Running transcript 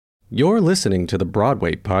You're listening to the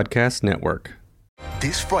Broadway Podcast Network.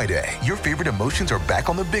 This Friday, your favorite emotions are back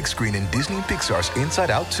on the big screen in Disney and Pixar's Inside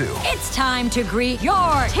Out 2. It's time to greet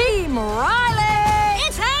your team, Riley!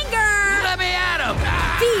 It's anger! Let me at him!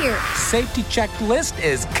 Fear! Safety checklist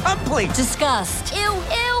is complete! Disgust! Ew!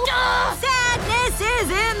 Sadness is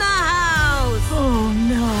in the house! Oh,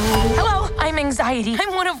 no. Hello, I'm anxiety.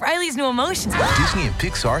 I'm one of Riley's new emotions. Disney and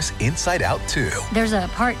Pixar's Inside Out 2. There's a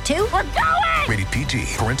part 2? We're going! Rated PG.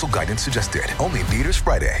 Parental guidance suggested. Only in theaters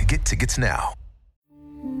Friday. Get tickets now.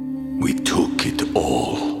 We took it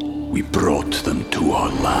all. We brought them to our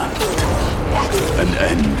land. An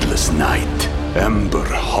endless night, ember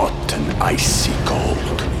hot and icy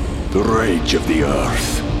cold. The rage of the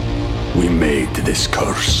earth. We made this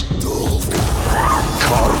curse.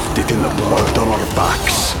 Carved it in the blood on our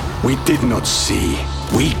backs. We did not see.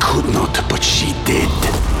 We could not, but she did.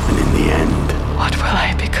 And in the end, What will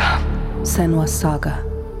I become? Senwa Saga.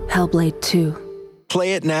 Hellblade 2.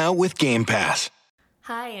 Play it now with Game Pass.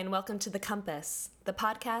 Hi, and welcome to The Compass, the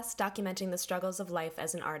podcast documenting the struggles of life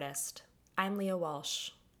as an artist. I'm Leah Walsh.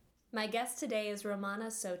 My guest today is Romana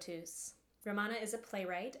Soutus. Romana is a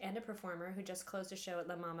playwright and a performer who just closed a show at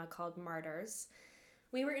La Mama called Martyrs.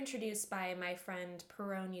 We were introduced by my friend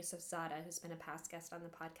Perone Yusufzada, who's been a past guest on the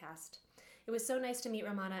podcast. It was so nice to meet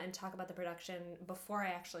Romana and talk about the production before I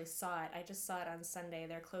actually saw it. I just saw it on Sunday,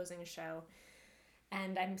 their closing show.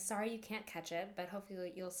 And I'm sorry you can't catch it, but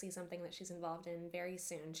hopefully you'll see something that she's involved in very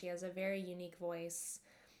soon. She has a very unique voice,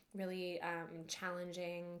 really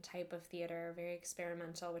challenging type of theater, very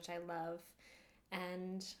experimental, which I love.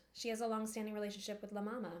 And she has a long-standing relationship with La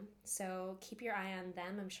Mama, so keep your eye on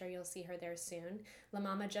them. I'm sure you'll see her there soon. La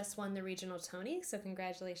Mama just won the Regional Tony, so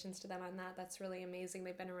congratulations to them on that. That's really amazing.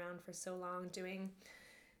 They've been around for so long doing,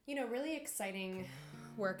 really exciting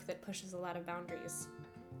work that pushes a lot of boundaries.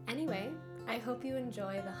 Anyway, I hope you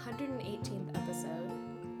enjoy the 118th episode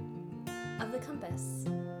of The Compass.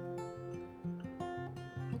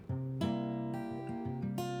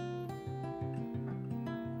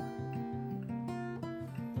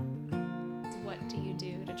 What do you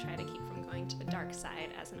do to try to keep from going to the dark side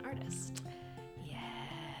as an artist?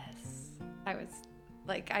 Yes. I was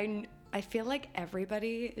like, I feel like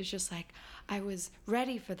everybody is just like, I was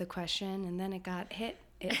ready for the question and then it hit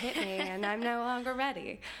me and I'm no longer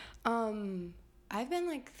ready. I've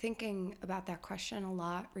been thinking about that question a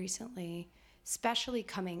lot recently, especially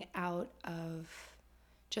coming out of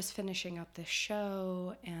just finishing up the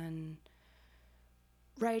show and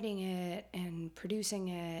writing it and producing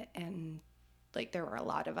it, and there were a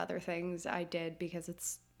lot of other things I did because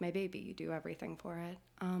it's my baby. You do everything for it.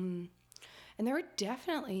 And there were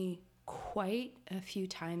definitely quite a few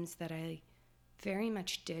times that I very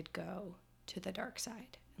much did go to the dark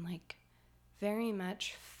side and very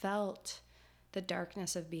much felt the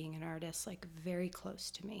darkness of being an artist very close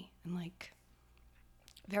to me and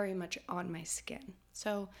very much on my skin.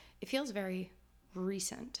 So it feels very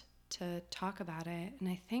recent to talk about it. And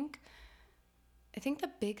I think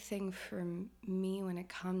the big thing for me when it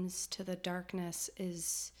comes to the darkness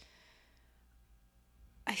is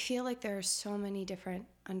I feel like there are so many different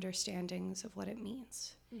understandings of what it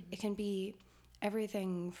means. Mm-hmm. It can be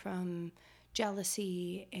everything from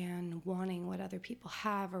jealousy and wanting what other people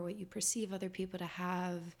have or what you perceive other people to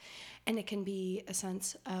have. And it can be a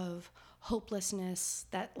sense of hopelessness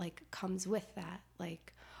that comes with that.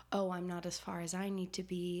 Oh, I'm not as far as I need to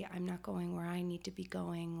be. I'm not going where I need to be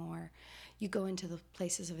going. Or you go into the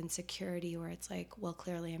places of insecurity where it's well,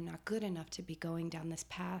 clearly I'm not good enough to be going down this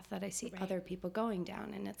path that I see other people going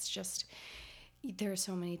down. And it's just, there are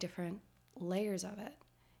so many different layers of it.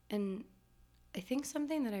 And I think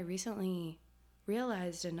something that I recently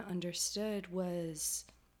realized and understood was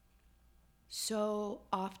so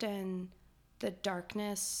often the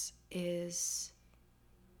darkness is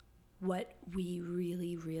what we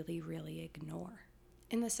really, really, really ignore.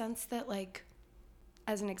 In the sense that,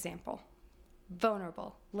 as an example,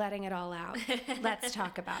 vulnerable, letting it all out. Let's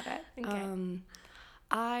talk about it. Okay.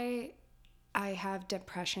 I have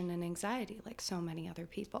depression and anxiety like so many other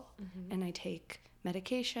people. Mm-hmm. And I take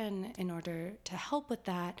medication in order to help with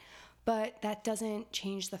that, but that doesn't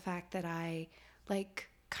change the fact that I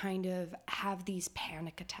kind of have these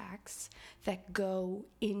panic attacks that go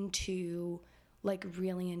into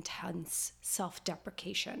really intense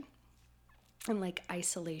self-deprecation and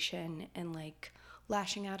isolation and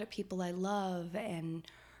lashing out at people I love and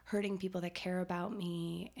hurting people that care about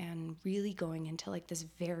me and really going into this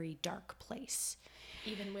very dark place.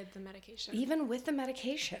 Even with the medication? Even with the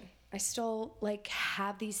medication. I still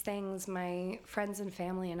have these things. My friends and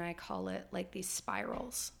family and I call it these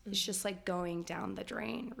spirals. Mm-hmm. It's just going down the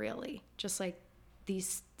drain, really. Just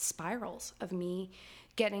these spirals of me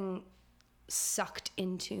getting sucked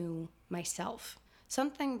into myself.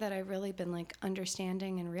 Something that I've really been like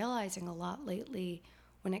understanding and realizing a lot lately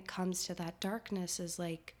when it comes to that darkness is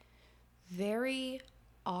like very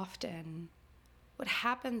often what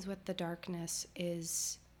happens with the darkness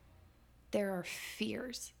is there are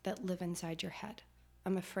fears that live inside your head.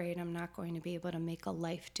 I'm afraid I'm not going to be able to make a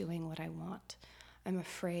life doing what I want. I'm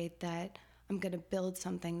afraid that I'm going to build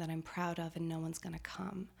something that I'm proud of and no one's going to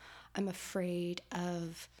come. I'm afraid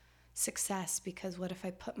of success because what if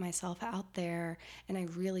I put myself out there and I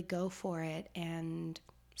really go for it and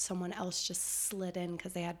someone else just slid in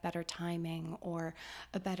because they had better timing or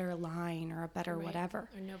a better line or a better whatever.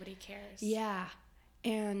 Or nobody cares. Yeah.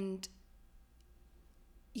 And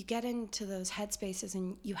you get into those headspaces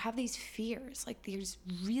and you have these fears, like these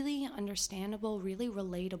really understandable, really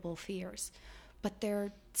relatable fears, but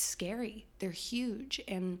they're scary, they're huge.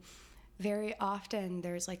 And very often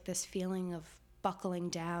there's like this feeling of buckling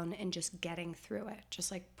down and just getting through it, just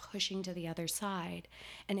like pushing to the other side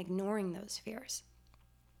and ignoring those fears.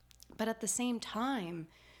 But at the same time,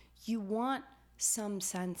 you want some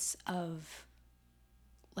sense of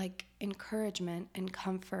like encouragement and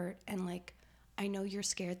comfort and like, I know you're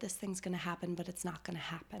scared this thing's going to happen, but it's not going to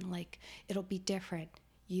happen. Like, it'll be different.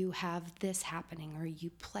 You have this happening or you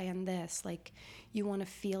plan this. Like, you want to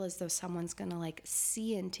feel as though someone's going to like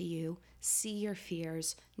see into you, see your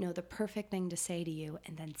fears, know the perfect thing to say to you,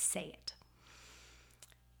 and then say it.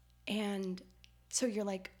 And so you're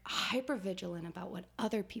like hyper vigilant about what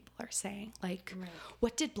other people are saying. Like,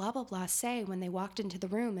 what did blah, blah, blah say when they walked into the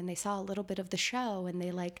room and they saw a little bit of the show and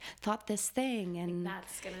they like thought this thing and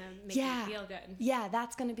that's going to make me feel good. Yeah,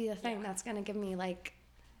 that's going to be the thing. That's going to give me like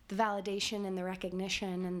the validation and the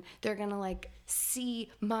recognition, and they're going to like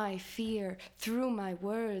see my fear through my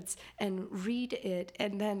words and read it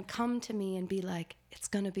and then come to me and be like, it's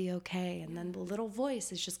going to be okay. And then the little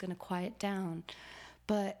voice is just going to quiet down.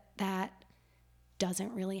 But that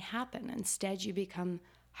doesn't really happen. Instead, you become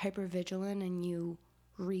hypervigilant and you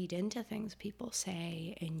read into things people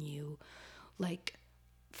say and you like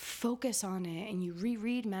focus on it and you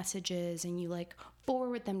reread messages and you like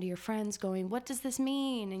forward them to your friends going, what does this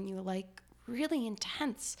mean? And you're like really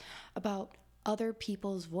intense about other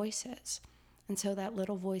people's voices. And so that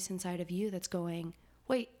little voice inside of you that's going,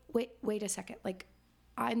 wait a second. Like,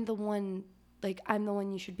 I'm the one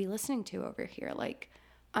you should be listening to over here. Like,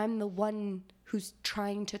 I'm the one who's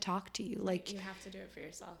trying to talk to you. Like, you have to do it for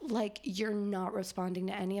yourself. Like, you're not responding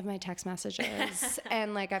to any of my text messages.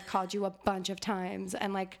 And like, I've called you a bunch of times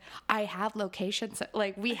and like, I have locations,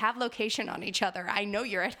 like we have location on each other. I know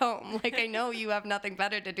you're at home. Like, I know you have nothing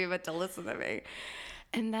better to do but to listen to me.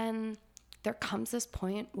 And then there comes this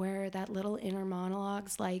point where that little inner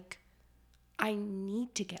monologue's like, I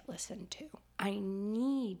need to get listened to. I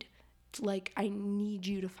need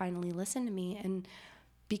you to finally listen to me. And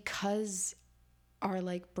because our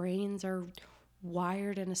like brains are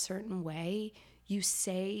wired in a certain way, you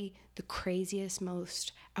say the craziest,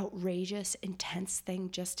 most outrageous, intense thing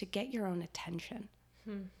just to get your own attention.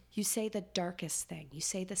 You say the darkest thing. You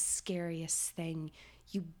say the scariest thing.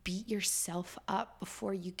 You beat yourself up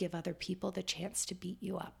before you give other people the chance to beat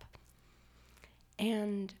you up.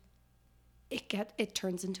 And it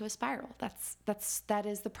turns into a spiral. That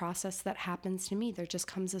is the process that happens to me. There just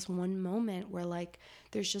comes this one moment where like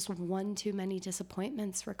there's just one too many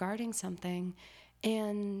disappointments regarding something,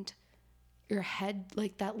 and your head,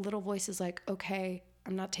 like that little voice is like, okay,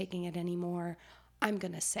 I'm not taking it anymore. I'm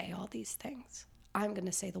gonna say all these things. I'm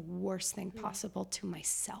gonna say the worst thing possible to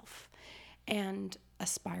myself. And a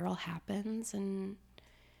spiral happens, and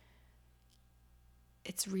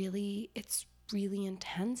it's really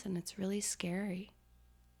intense and it's really scary.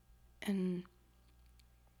 And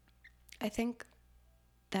I think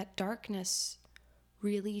that darkness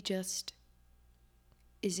really just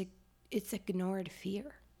it's ignored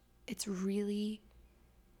fear. It's really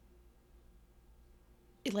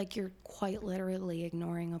like you're quite literally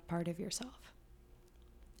ignoring a part of yourself.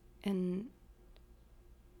 And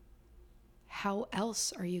how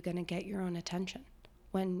else are you going to get your own attention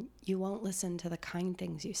when you won't listen to the kind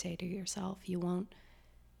things you say to yourself? You won't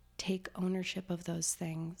take ownership of those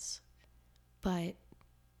things, but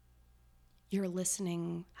you're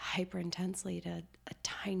listening hyper intensely to a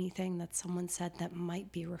tiny thing that someone said that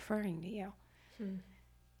might be referring to you.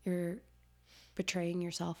 You're betraying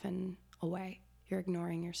yourself in a way. You're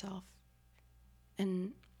ignoring yourself.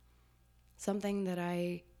 And something that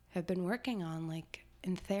I have been working on, like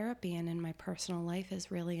in therapy and in my personal life,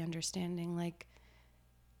 is really understanding, like,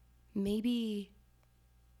 maybe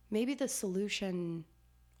the solution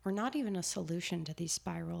or not even a solution to these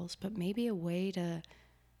spirals, but maybe a way to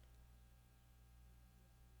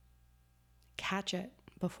catch it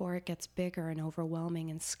before it gets bigger and overwhelming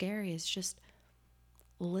and scary, is just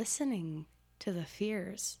listening to the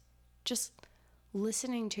fears. Just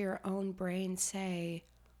listening to your own brain say,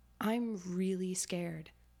 I'm really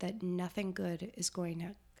scared that nothing good is going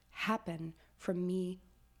to happen from me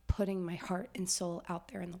putting my heart and soul out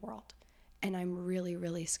there in the world. And I'm really,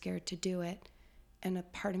 really scared to do it. And a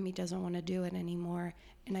part of me doesn't want to do it anymore.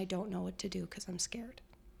 And I don't know what to do because I'm scared.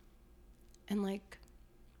 And like,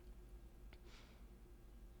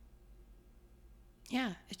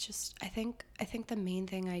 yeah, it's just, I think the main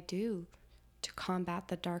thing I do to combat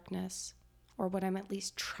the darkness, or what I'm at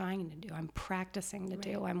least trying to do, I'm practicing to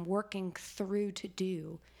do, I'm working through to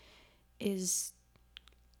do, is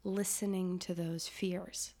listening to those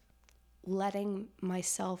fears, letting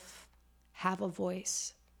myself have a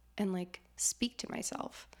voice and like speak to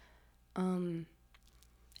myself.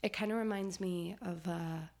 It kind of reminds me of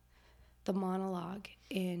the monologue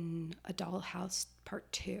in A Dollhouse Part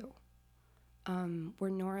 2,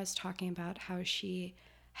 where Nora's talking about how she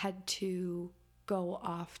had to go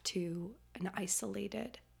off to an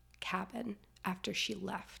isolated cabin after she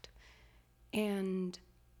left. And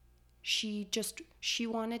she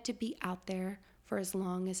wanted to be out there for as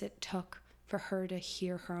long as it took for her to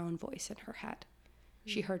hear her own voice in her head.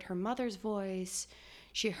 She heard her mother's voice,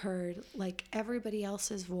 she heard like everybody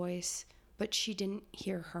else's voice, but she didn't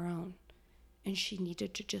hear her own. And she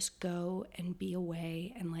needed to just go and be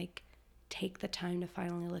away and like take the time to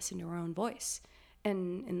finally listen to her own voice.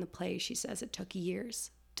 And in the play, she says it took years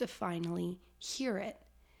to finally hear it.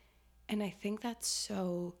 And I think that's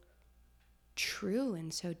so true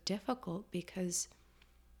and so difficult, because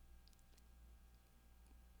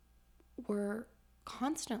we're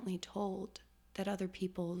constantly told that other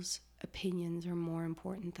people's opinions are more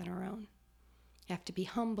important than our own. You have to be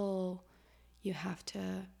humble. You have to,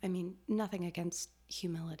 I mean, nothing against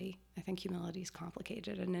humility. I think humility is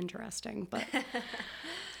complicated and interesting, but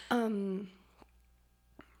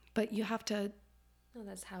you have to. Well,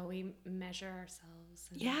 that's how we measure ourselves.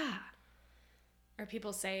 Yeah. Or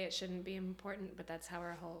people say it shouldn't be important, but that's how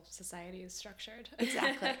our whole society is structured.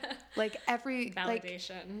 Exactly. Like every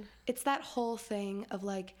validation. Like, it's that whole thing of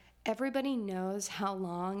like, everybody knows how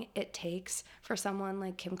long it takes for someone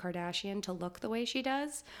like Kim Kardashian to look the way she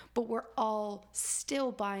does, but we're all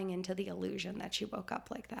still buying into the illusion that she woke up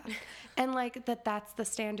like that. And like that's the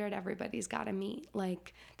standard everybody's got to meet.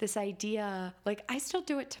 Like this idea, like I still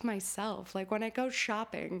do it to myself. Like when I go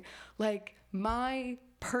shopping, like my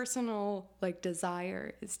personal like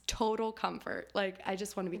desire is total comfort. Like I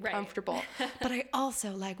just want to be comfortable, but I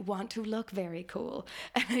also like want to look very cool,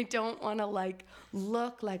 and I don't want to like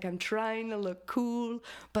look like I'm trying to look cool,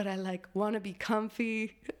 but I like want to be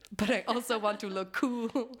comfy, but I also want to look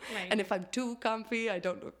cool. Right. And if I'm too comfy, I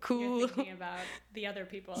don't look cool. You're thinking about the other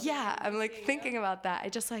people. Yeah, I'm like thinking about that.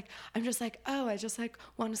 I'm just like, oh, I just like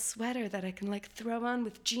want a sweater that I can like throw on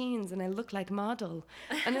with jeans and I look like model.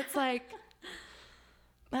 And it's like,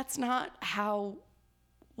 that's not how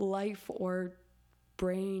life or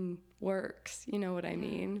brain works. You know what I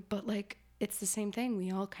mean? But like, it's the same thing.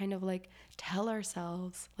 We all kind of like tell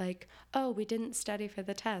ourselves like, oh, we didn't study for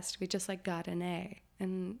the test. We just like got an A.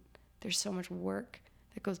 And there's so much work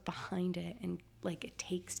that goes behind it and like it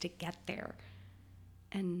takes to get there.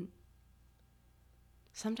 And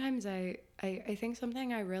sometimes I think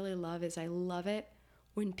something I really love is I love it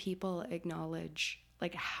when people acknowledge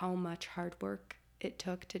like how much hard work it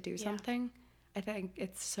took to do something. I think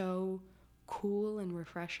it's so cool and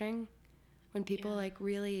refreshing when people like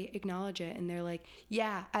really acknowledge it, and they're like,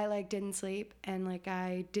 yeah, I like didn't sleep and like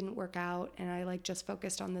I didn't work out and I like just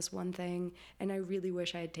focused on this one thing and I really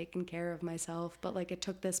wish I had taken care of myself, but like it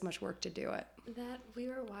took this much work to do it. That we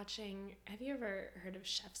were watching, have you ever heard of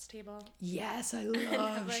Chef's Table? Yes, I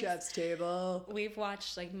love Chef's Table. We've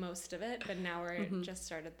watched like most of it, but now we're just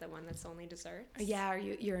started the one that's only desserts. Yeah,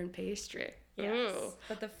 you're in pastry. Yes. Ooh.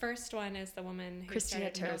 But the first one is the woman who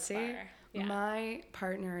Christina Tosi. Yeah. My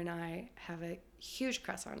partner and I have a huge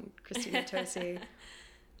crush on Christina Tosi.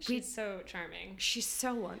 She's so charming. She's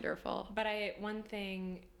so wonderful. But it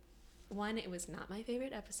was not my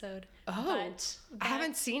favorite episode. Oh, I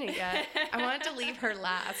haven't seen it yet. I wanted to leave her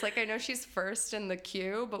last. Like, I know she's first in the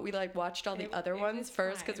queue, but we like watched all the other ones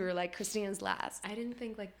first because we were like, Christina's last. I didn't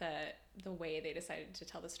think like the way they decided to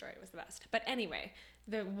tell the story was the best. But anyway,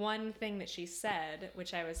 the one thing that she said,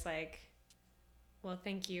 which I was like, well,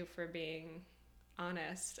 thank you for being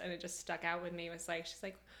honest, and it just stuck out with me, was like, she's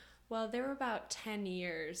like, well, there were about 10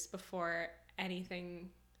 years before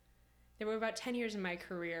anything there were about 10 years in my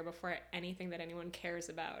career before anything that anyone cares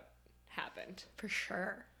about happened. For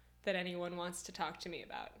sure. That anyone wants to talk to me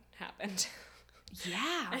about happened.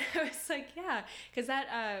 Yeah. And I was like, yeah, because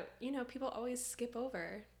that, people always skip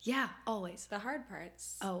over. Yeah, always. The hard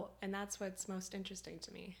parts. Oh. And that's what's most interesting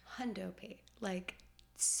to me. Hundo P. Like,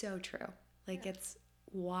 so true. Like, it's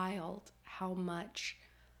wild how much,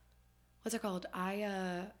 what's it called?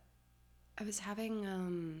 I was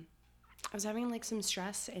having like some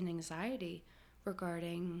stress and anxiety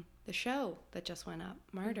regarding the show that just went up,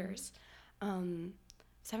 Martyrs. I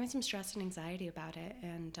was having some stress and anxiety about it,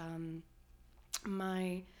 and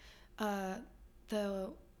the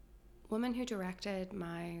woman who directed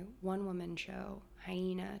my one-woman show,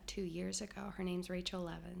 Hyena, 2 years ago, her name's Rachel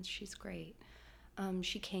Evans. She's great.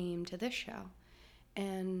 She came to this show,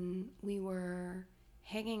 and we were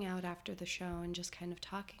hanging out after the show and just kind of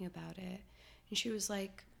talking about it. And she was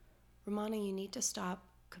like, Romana, you need to stop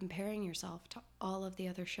comparing yourself to all of the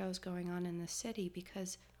other shows going on in the city,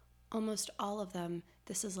 because almost all of them,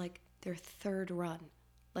 this is like their third run.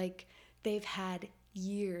 Like, they've had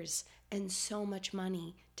years and so much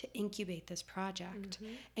money to incubate this project.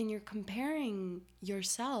 And you're comparing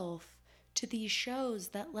yourself to these shows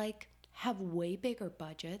that like have way bigger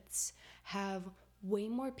budgets, have way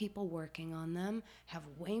more people working on them, have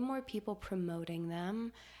way more people promoting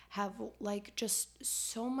them, have like just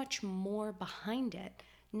so much more behind it.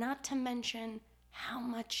 Not to mention how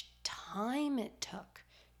much time it took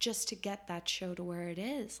just to get that show to where it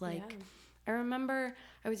is. Like, I remember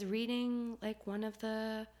I was reading like one of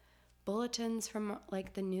the bulletins from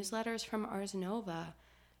like the newsletters from Ars Nova,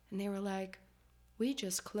 and they were like, we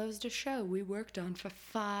just closed a show we worked on for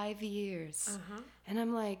 5 years. And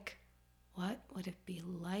I'm like, what would it be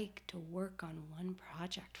like to work on one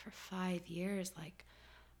project for 5 years? Like,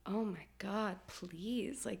 oh my God,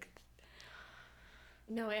 please. Like,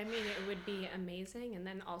 no, I mean, it would be amazing. And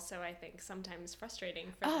then also, I think sometimes frustrating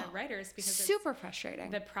for the writers, because super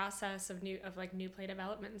frustrating. The process of new play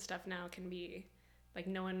development and stuff now can be like,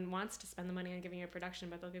 no one wants to spend the money on giving you a production,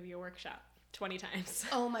 but they'll give you a workshop 20 times.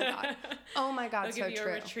 Oh my God. Oh my God. They'll give you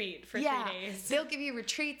true. a retreat for 3 days. They'll give you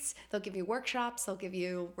retreats. They'll give you workshops. They'll give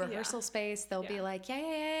you rehearsal space. They'll be like,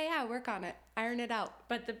 yeah, work on it. Iron it out.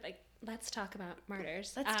 But let's talk about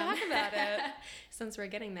Martyrs. Let's talk about it. Since we're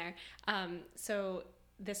getting there. So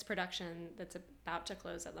this production that's about to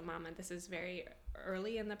close at La Mama, this is very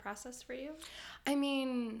early in the process for you? I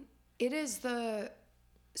mean, it is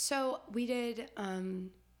so we did,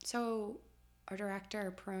 so our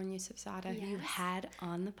director, Peron Yusufzada, who you had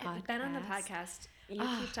on the podcast. Been on the podcast. You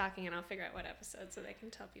keep talking and I'll figure out what episode so they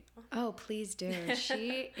can tell people. Oh, please do.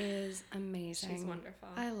 She is amazing. She's wonderful.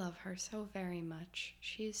 I love her so very much.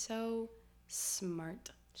 She's so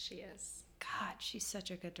smart. She is. God, she's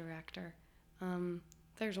such a good director.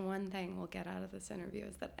 There's one thing we'll get out of this interview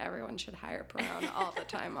is that everyone should hire Peron all the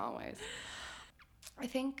time, always. I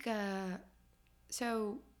think,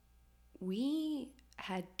 so we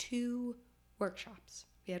had 2 workshops.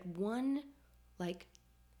 We had one, like,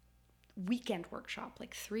 weekend workshop,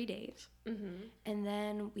 like 3 days. And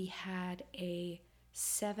then we had a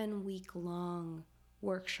 7-week-long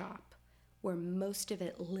workshop where most of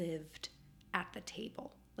it lived at the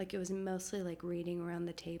table. Like, it was mostly, like, reading around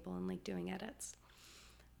the table and, like, doing edits.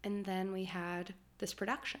 And then we had this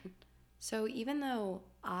production. So even though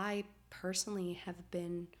I personally have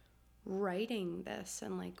been writing this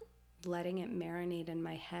and, like, letting it marinate in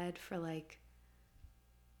my head for, like,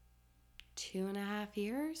 2.5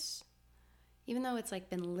 years, even though it's, like,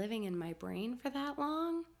 been living in my brain for that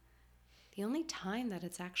long, the only time that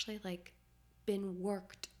it's actually, like, been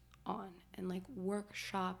worked on and, like,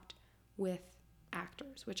 workshopped with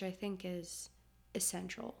actors, which I think is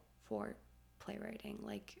essential for playwriting.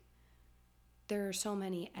 Like, there are so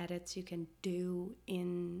many edits you can do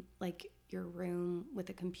in, like, your room with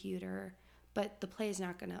a computer, but the play is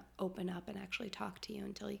not going to open up and actually talk to you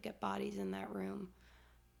until you get bodies in that room.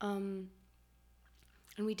 And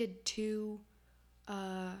we did two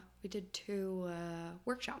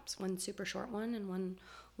workshops, one super short one and one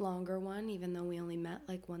longer one, even though we only met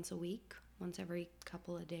like once a week, once every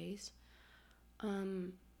couple of days.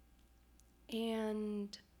 And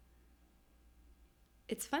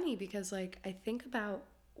it's funny because, like, I think about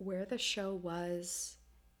where the show was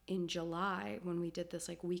in July when we did this,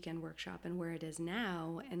 like, weekend workshop and where it is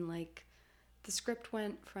now. And, like, the script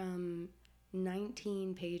went from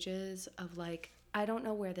 19 pages of, like, I don't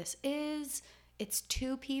know where this is. It's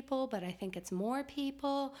 2 people, but I think it's more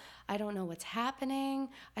people. I don't know what's happening.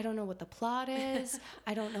 I don't know what the plot is.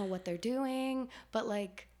 I don't know what they're doing. But,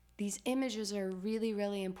 like, these images are really,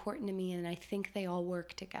 really important to me, and I think they all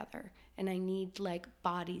work together. and I need like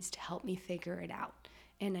bodies to help me figure it out.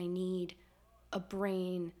 And I need a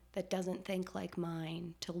brain that doesn't think like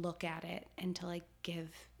mine to look at it and to like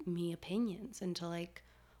give me opinions and to like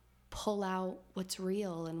pull out what's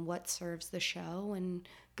real and what serves the show and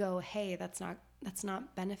go, hey, that's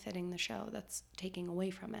not benefiting the show, that's taking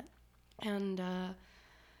away from it. And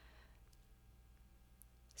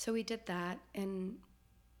so we did that, and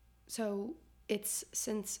so it's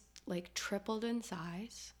since like tripled in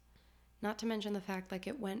size, not to mention the fact like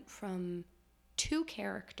it went from 2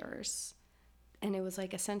 characters, and it was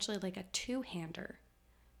like essentially like a 2-hander,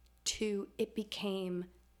 to it became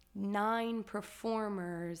 9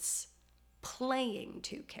 performers playing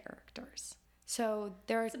 2 characters. So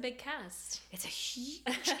It's a big cast. It's a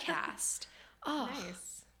huge cast. Oh,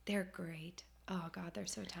 nice. They're great. Oh God, they're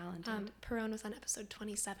so talented. Perone was on episode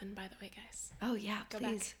 27, by the way, guys. Oh yeah,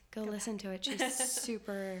 please go listen to it. She's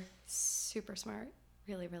super, super smart.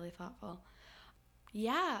 Really, really thoughtful.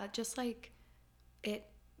 Yeah, just like it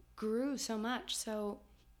grew so much. So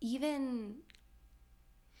even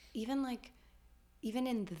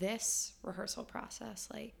in this rehearsal process,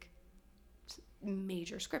 like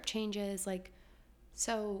major script changes, like,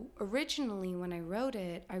 so originally when I wrote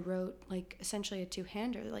it, I wrote like essentially a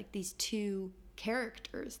 2-hander, like these 2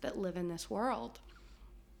 characters that live in this world.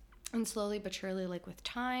 And slowly but surely, like with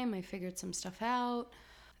time, I figured some stuff out.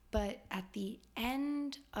 But at the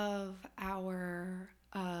end of our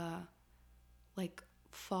like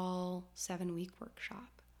fall 7-week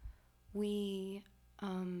workshop, we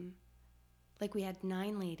had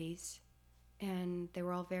 9 ladies, and they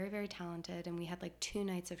were all very, very talented, and we had like 2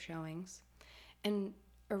 nights of showings. And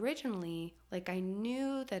originally, like I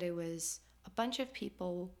knew that it was a bunch of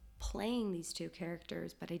people playing these 2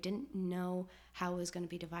 characters, but I didn't know how it was going to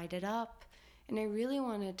be divided up. And I really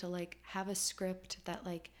wanted to like have a script that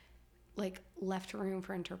like left room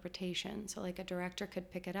for interpretation. So like a director could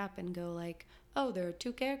pick it up and go like, oh, there are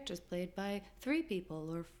 2 characters played by 3 people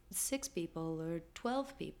or 6 people or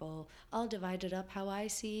 12 people. I'll divide it up how I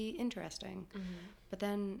see interesting. Mm-hmm. But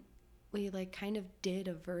then we like kind of did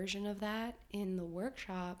a version of that in the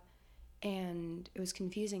workshop, and it was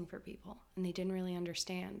confusing for people and they didn't really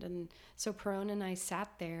understand. And so Perone and I sat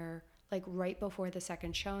there like right before the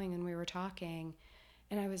second showing, and we were talking,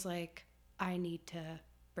 and I was like, I need to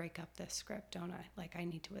break up this script, don't I? Like, I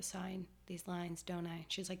need to assign these lines, don't I?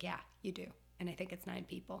 She's like, yeah, you do. And I think it's 9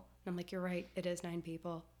 people. And I'm like, you're right, it is 9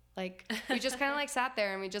 people. Like, we just kind of like sat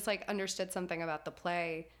there and we just like understood something about the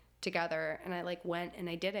play together. And I like went and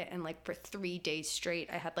I did it. And like for 3 days straight,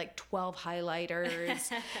 I had like 12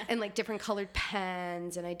 highlighters and like different colored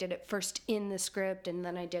pens. And I did it first in the script, and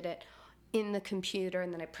then I did it in the computer,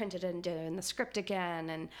 and then I printed it and did it in the script again.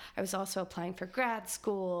 And I was also applying for grad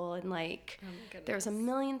school, and like there was a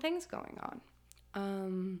million things going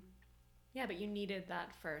on. Yeah, but you needed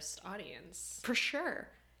that first audience. For sure.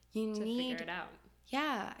 You to need figure it out.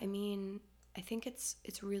 Yeah, I mean, I think it's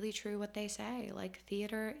really true what they say. Like,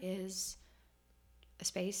 theater is a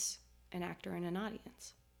space, an actor, and an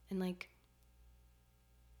audience. And like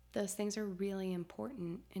those things are really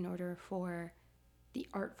important in order for the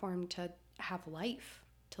art form to have life,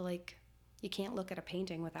 to like, you can't look at a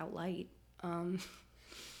painting without light,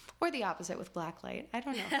 or the opposite with black light. I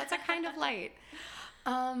don't know. That's a kind of light.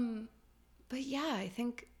 But yeah, I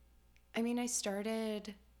think, I mean, I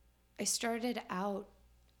started out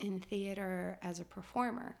in theater as a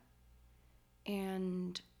performer,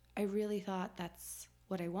 and I really thought that's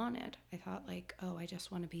what I wanted. I thought like, oh, I just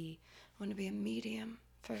want to be a medium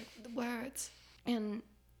for the words. And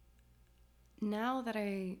now that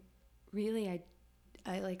I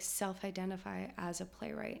like self-identify as a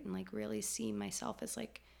playwright and like really see myself as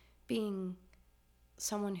like being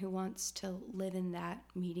someone who wants to live in that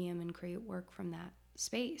medium and create work from that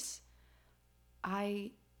space,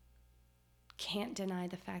 I can't deny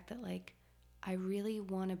the fact that like I really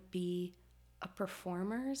want to be a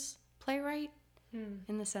performer's playwright,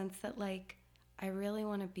 in the sense that like I really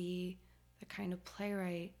want to be the kind of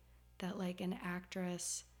playwright that like an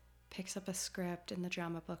actress picks up a script in the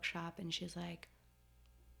drama bookshop and she's like,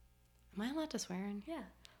 am I allowed to swear in? Yeah.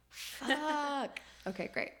 Fuck. Okay,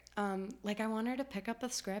 great. Like I want her to pick up a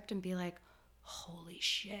script and be like, holy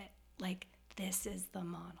shit, like this is the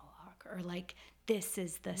monologue, or like this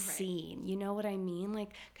is the scene. You know what I mean?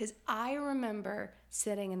 Like, because I remember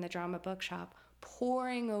sitting in the drama bookshop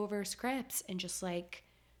poring over scripts and just like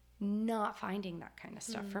not finding that kind of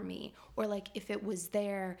stuff for me. Or like if it was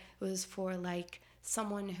there, it was for like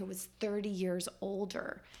someone who was 30 years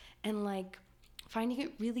older, and like finding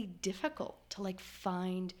it really difficult to like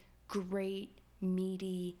find great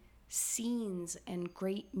meaty scenes and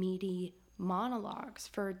great meaty monologues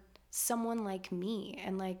for someone like me,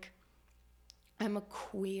 and like I'm a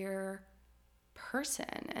queer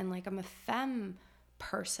person, and like I'm a femme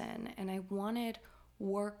person, and I wanted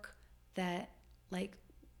work that like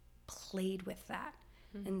played with that.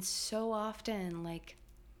 And so often like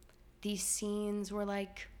these scenes were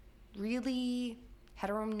like really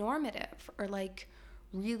heteronormative, or like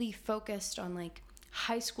really focused on like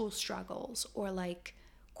high school struggles, or like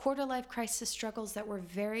quarter life crisis struggles that were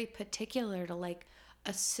very particular to like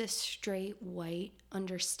a cis straight white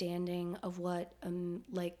understanding of what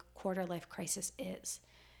like quarter life crisis is.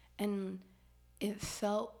 And it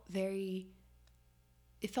felt very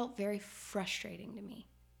frustrating to me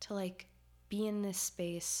to like be in this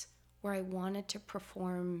space where I wanted to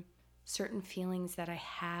perform certain feelings that I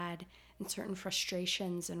had, and certain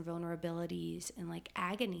frustrations and vulnerabilities and like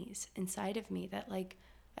agonies inside of me that like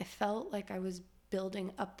I felt like I was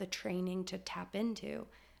building up the training to tap into,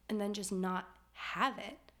 and then just not have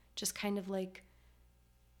it. Just kind of like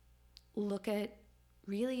look at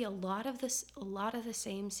really a lot of the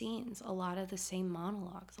same scenes, a lot of the same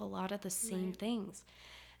monologues, a lot of the same things.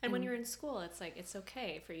 And when you're in school, it's like, it's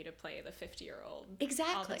okay for you to play the 50-year-old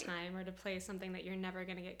exactly all the time, or to play something that you're never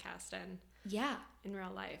going to get cast in. Yeah. In real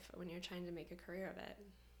life, when you're trying to make a career of it.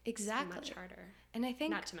 Exactly. It's much harder. And I think,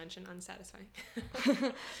 not to mention unsatisfying.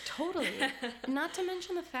 Totally. Not to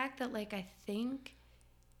mention the fact that like I think,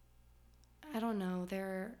 I don't know,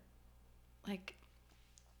 they're like,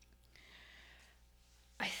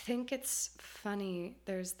 I think it's funny.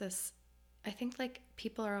 There's this, I think like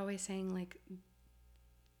people are always saying like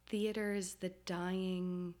theater is the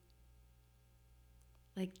dying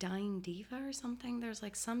diva or something. There's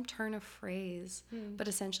like some turn of phrase, but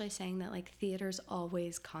essentially saying that like theater's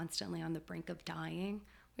always constantly on the brink of dying,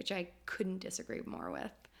 which I couldn't disagree more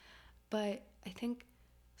with. But I think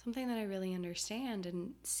something that I really understand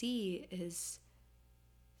and see is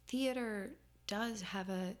theater does have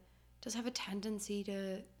a tendency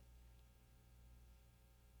to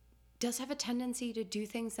do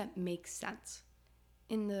things that make sense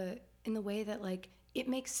in the way that like it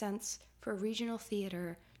makes sense for a regional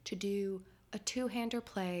theater to do a two-hander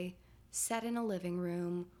play set in a living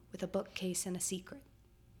room with a bookcase and a secret.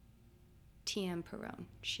 T.M. Perron,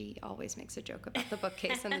 she always makes a joke about the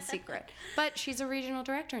bookcase and the secret. But she's a regional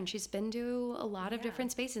director, and she's been to a lot of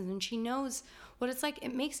different spaces, and she knows what it's like.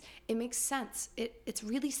 It makes sense. It's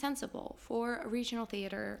really sensible for a regional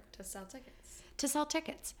theater to sell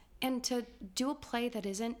tickets. And to do a play that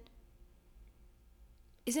isn't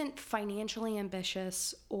financially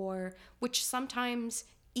ambitious, or which sometimes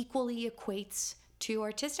equally equates to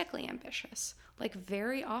artistically ambitious. Like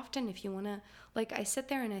very often, if you want to, like I sit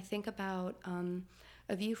there and I think about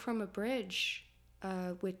A View from a Bridge,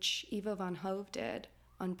 which Eva von Hove did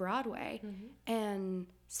on Broadway, and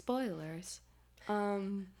spoilers, like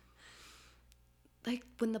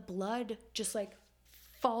when the blood just like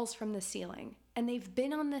falls from the ceiling, and they've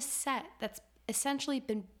been on this set that's essentially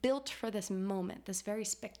been built for this moment, this very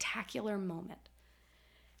spectacular moment.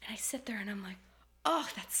 And I sit there and I'm like, oh,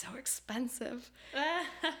 that's so expensive.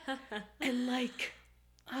 And like,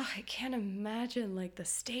 oh, I can't imagine like the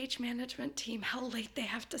stage management team, how late they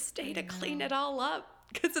have to stay to clean it all up,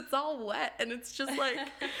 because it's all wet, and it's just like,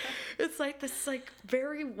 it's like this like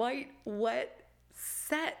very white, wet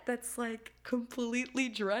set that's like completely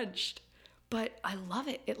drenched. But I love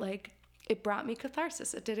it. It brought me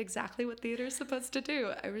catharsis. It did exactly what theater is supposed to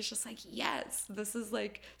do. I was just like, yes, this is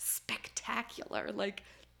like spectacular. Like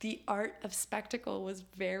the art of spectacle was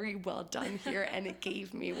very well done here, and it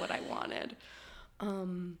gave me what I wanted,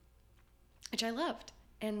 which I loved.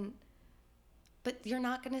 But you're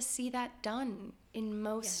not going to see that done in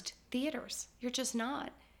most theaters. You're just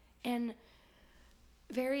not. And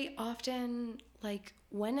very often, like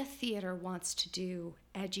when a theater wants to do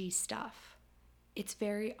edgy stuff, it's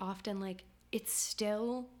very often like it's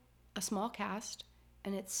still a small cast,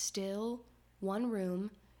 and it's still one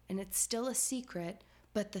room, and it's still a secret,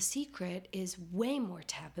 but the secret is way more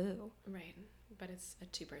taboo. Right. But it's a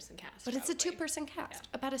two-person cast. But it's a two-person cast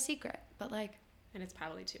about a secret. But like... And it's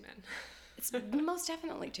probably two men. It's most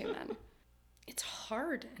definitely two men. It's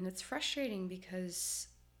hard and it's frustrating because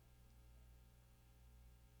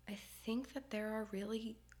I think that there are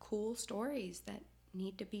really cool stories that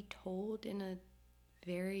need to be told in a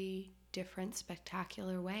very different,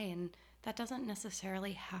 spectacular way, and that doesn't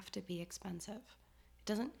necessarily have to be expensive.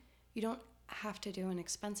 You don't have to do an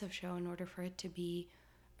expensive show in order for it to be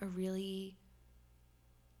a really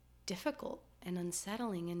difficult and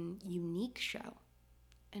unsettling and unique show.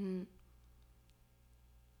 And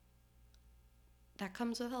that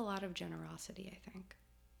comes with a lot of generosity, I think.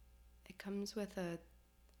 It comes with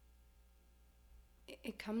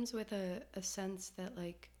it comes with a sense that,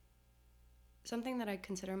 like, something that I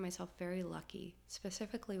consider myself very lucky,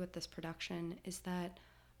 specifically with this production, is that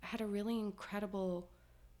I had a really incredible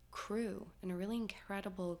crew and a really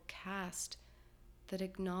incredible cast that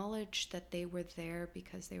acknowledged that they were there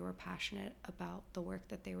because they were passionate about the work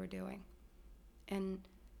that they were doing. And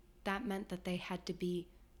that meant that they had to be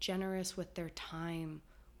generous with their time,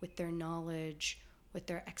 with their knowledge, with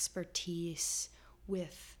their expertise,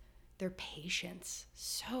 with their patience.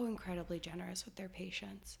 So incredibly generous with their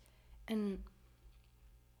patience. And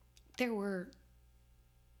there were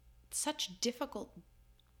such difficult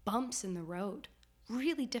bumps in the road,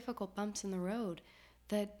 really difficult bumps in the road,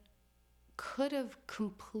 that could have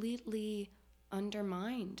completely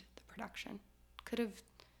undermined the production.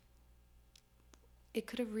 It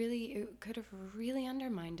could have really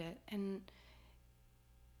undermined it. And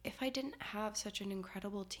if I didn't have such an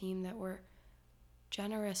incredible team that were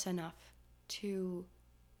generous enough to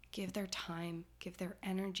give their time, give their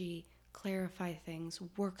energy, clarify things,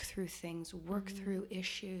 work through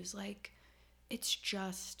issues, like, it's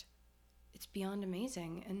beyond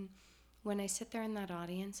amazing. And when I sit there in that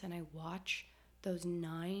audience and I watch those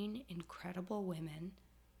 9 incredible women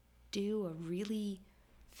do a really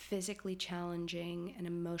physically challenging and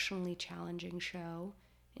emotionally challenging show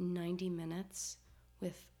in 90 minutes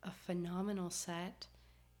with a phenomenal set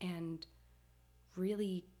and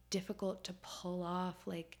really difficult to pull off,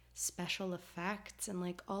 like, special effects and,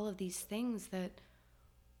 like, all of these things that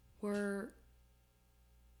were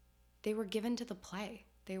given to the play.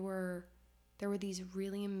 There were these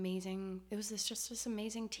really amazing, it was just this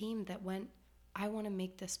amazing team that went, I want to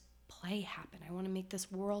make this play happen. I want to make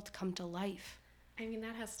this world come to life. I mean,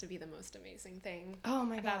 that has to be the most amazing thing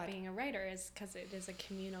about being a writer, is because it is a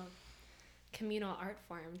communal art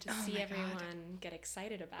form, to see everyone get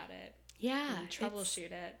excited about it. Yeah. And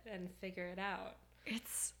troubleshoot it and figure it out.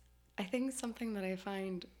 It's, I think, something that I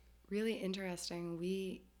find really interesting.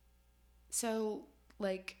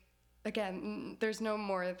 Again, there's no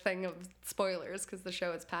more thing of spoilers because the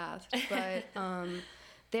show is past, but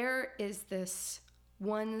there is this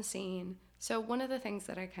one scene. So one of the things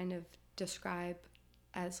that I kind of describe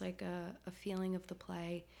as, like, a feeling of the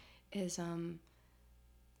play is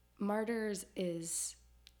Martyrs is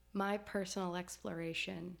my personal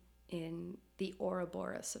exploration in the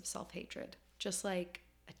Ouroboros of self-hatred. Just like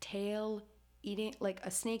a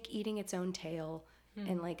snake eating its own tail,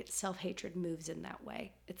 and, like, self-hatred moves in that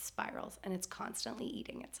way. It spirals and it's constantly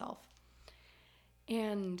eating itself.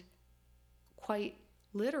 And quite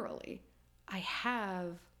literally, I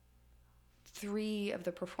have 3 of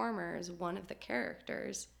the performers, one of the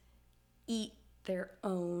characters, eat their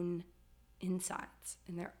own insides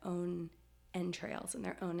and their own entrails and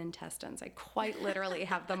their own intestines. I quite literally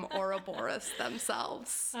have them Ouroboros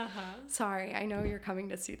themselves. Sorry, I know you're coming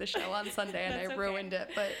to see the show on Sunday and I ruined it,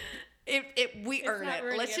 but we earn it.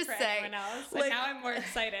 Let's just say, like, now I'm more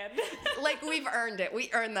excited. Like, we've earned it. We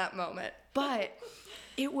earned that moment. But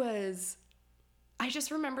I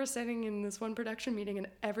just remember sitting in this one production meeting and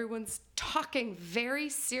everyone's talking very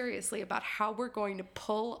seriously about how we're going to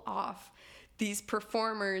pull off these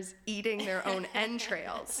performers eating their own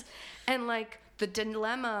entrails. And, like, the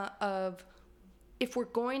dilemma of, if we're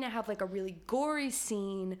going to have, like, a really gory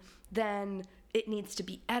scene, then it needs to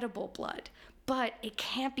be edible blood. But it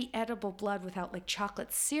can't be edible blood without, like,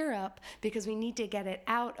 chocolate syrup, because we need to get it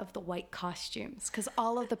out of the white costumes, because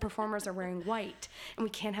all of the performers are wearing white and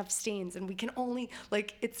we can't have stains, and we can only,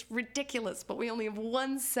 like, it's ridiculous, but we only have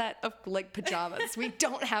one set of, like, pajamas. We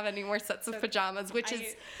don't have any more sets of pajamas, which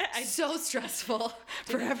is so stressful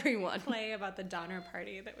for everyone. Play about the Donner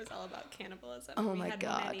Party that was all about cannibalism. Oh my God. We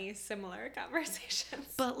had many similar conversations.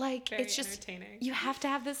 But, like, Very it's just, entertaining. You have to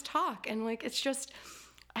have this talk, and, like, it's just,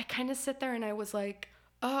 I kind of sit there and I was like,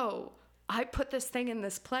 oh, I put this thing in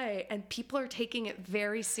this play and people are taking it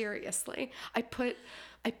very seriously. I put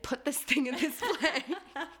this thing in this play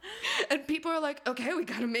and people are like, okay, we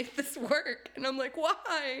got to make this work. And I'm like,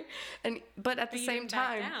 why? But at the same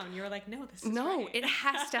time, you were like, no, this is no, right. It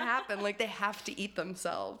has to happen. Like, they have to eat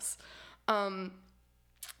themselves.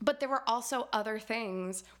 But there were also other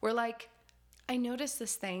things where, like, I noticed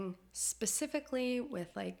this thing specifically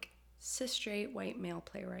with, like, cis straight white male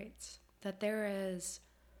playwrights, that there is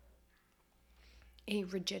a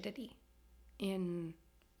rigidity in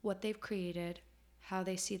what they've created, how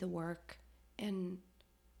they see the work, and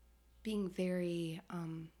being very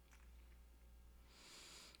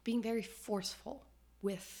forceful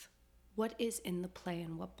with what is in the play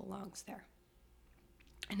and what belongs there.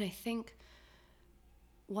 And I think,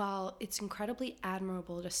 while it's incredibly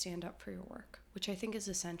admirable to stand up for your work, which I think is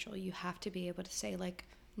essential, you have to be able to say, like,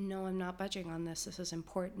 no, I'm not budging on this. This is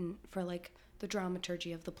important for like the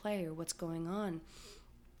dramaturgy of the play or what's going on.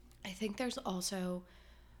 I think there's also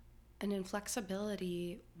an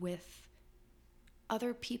inflexibility with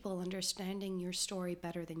other people understanding your story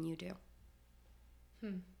better than you do.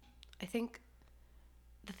 I think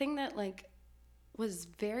the thing that like was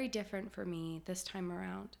very different for me this time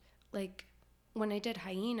around, like when I did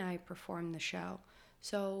Hyena, I performed the show.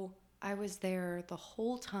 So I was there the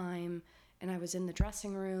whole time, and I was in the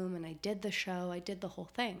dressing room, and I did the show, I did the whole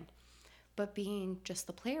thing. But being just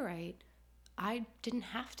the playwright, I didn't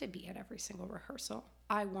have to be at every single rehearsal.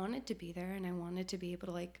 I wanted to be there, and I wanted to be able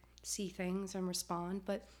to like see things and respond,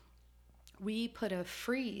 but we put a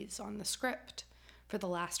freeze on the script for the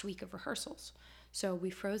last week of rehearsals. So we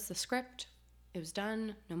froze the script, it was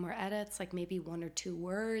done, no more edits, like maybe 1 or 2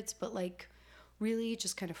 words, but like really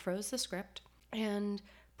just kind of froze the script. And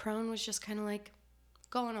Prone was just kind of like,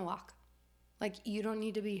 go on a walk. Like, you don't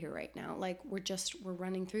need to be here right now. Like, we're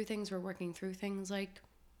running through things, we're working through things, like,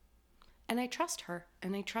 and I trust her,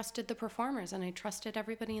 and I trusted the performers, and I trusted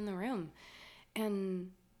everybody in the room.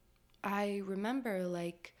 And I remember,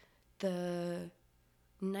 like, the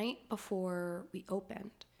night before we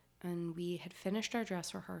opened, and we had finished our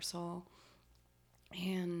dress rehearsal,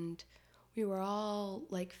 and we were all,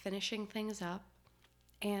 like, finishing things up,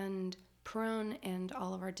 and Perone and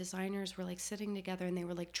all of our designers were like sitting together, and they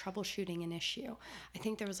were like troubleshooting an issue. I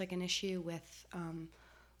think there was like an issue with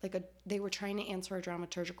they were trying to answer a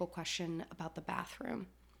dramaturgical question about the bathroom,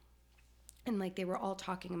 and like they were all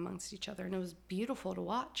talking amongst each other, and it was beautiful to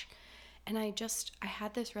watch. And I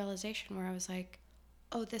had this realization where I was like,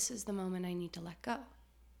 oh, this is the moment I need to let go.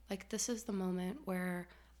 Like, this is the moment where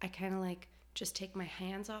I kind of like just take my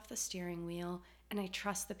hands off the steering wheel, and I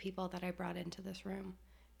trust the people that I brought into this room.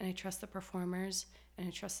 And I trust the performers, and I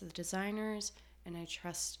trust the designers, and I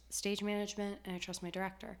trust stage management, and I trust my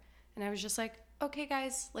director. And I was just like, okay,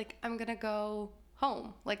 guys, like, I'm gonna go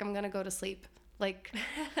home. Like, I'm gonna go to sleep. Like,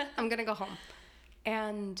 I'm gonna go home.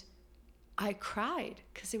 And I cried,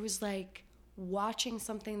 because it was like watching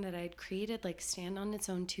something that I'd created, like, stand on its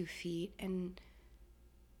own 2 feet. And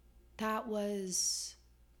that,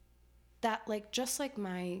 like, just like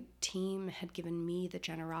my team had given me the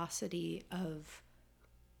generosity of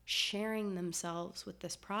sharing themselves with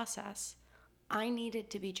this process, I needed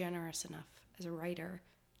to be generous enough as a writer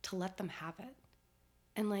to let them have it.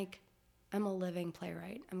 And like, I'm a living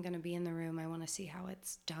playwright. I'm going to be in the room. I want to see how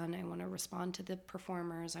it's done. I want to respond to the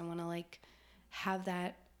performers. I want to like have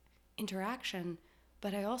that interaction.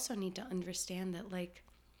 But I also need to understand that like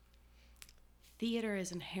theater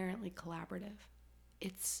is inherently collaborative.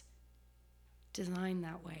 It's designed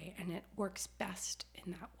that way, and it works best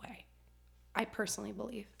in that way, I personally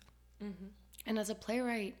believe. Mm-hmm. And as a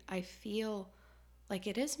playwright, I feel like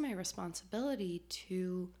it is my responsibility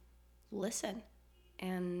to listen.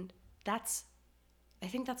 And I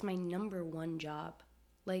think that's my number one job.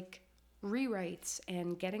 Like, rewrites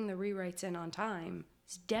and getting the rewrites in on time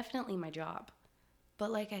is definitely my job.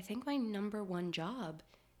 But like, I think my number one job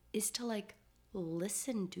is to like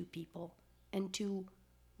listen to people, and to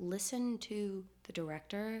listen to the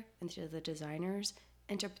director and to the designers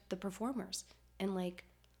and to the performers, and like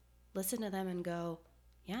listen to them and go,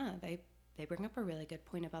 yeah, they bring up a really good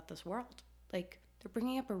point about this world. Like, they're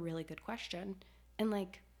bringing up a really good question. And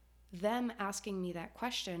like, them asking me that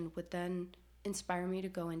question would then inspire me to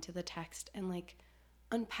go into the text and like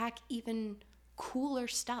unpack even cooler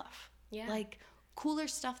stuff. Yeah. Like, cooler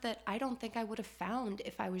stuff that I don't think I would have found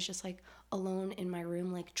if I was just like alone in my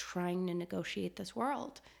room, like trying to negotiate this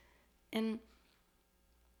world. And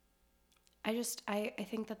I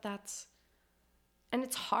think that's, and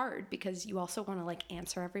it's hard because you also want to like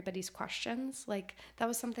answer everybody's questions. Like, that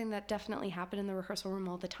was something that definitely happened in the rehearsal room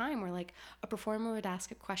all the time, where like a performer would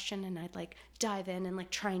ask a question and I'd like dive in and like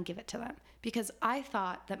try and give it to them, because I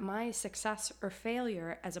thought that my success or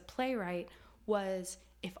failure as a playwright was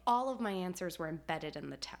if all of my answers were embedded in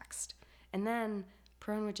the text. And then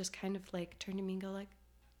Perone would just kind of like turn to me and go like,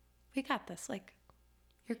 we got this. Like,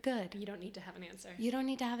 you're good. You don't need to have an answer. You don't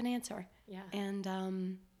need to have an answer. Yeah.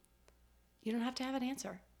 And you don't have to have an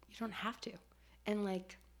answer. You don't have to. And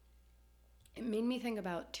like, it made me think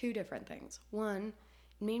about 2 different things. One,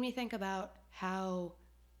 it made me think about how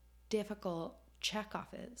difficult checkoff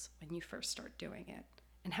is when you first start doing it,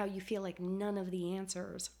 and how you feel like none of the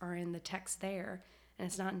answers are in the text there. And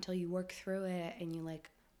it's not until you work through it and you like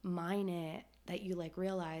mine it that you like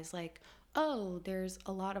realize like, oh, there's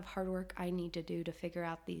a lot of hard work I need to do to figure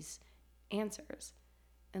out these answers.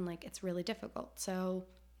 And like, it's really difficult. So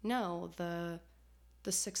no, the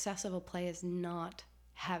success of a play is not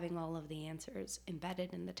having all of the answers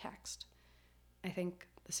embedded in the text. I think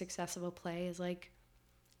the success of a play is like,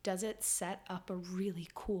 does it set up a really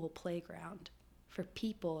cool playground for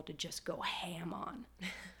people to just go ham on?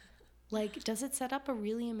 Like, does it set up a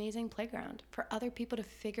really amazing playground for other people to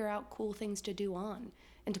figure out cool things to do on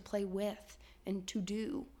and to play with and to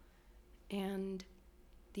do? And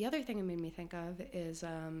the other thing it made me think of is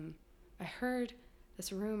I heard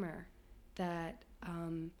this rumor that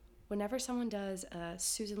whenever someone does a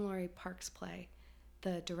Susan Laurie Parks play,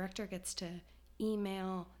 the director gets to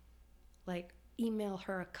email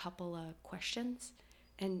her a couple of questions.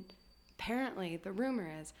 And apparently the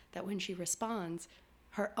rumor is that when she responds,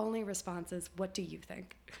 her only response is, "What do you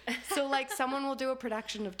think?" So like someone will do a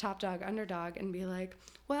production of Top Dog, Underdog and be like,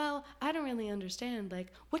 "Well, I don't really understand.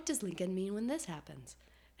 Like, what does Lincoln mean when this happens?"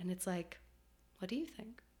 And it's like, "What do you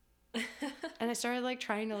think?" And I started like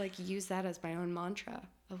trying to like use that as my own mantra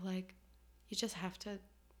of like, you just have to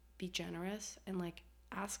be generous and like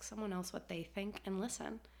ask someone else what they think and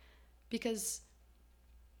listen. Because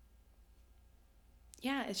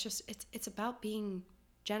yeah, it's about being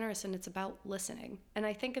generous and it's about listening. And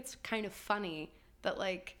I think it's kind of funny that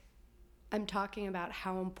like I'm talking about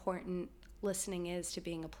how important listening is to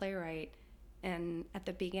being a playwright, and at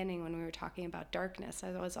the beginning when we were talking about darkness,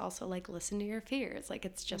 I was also like, listen to your fears. Like,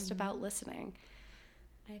 it's just about listening.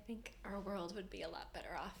 I think our world would be a lot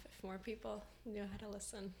better off if more people knew how to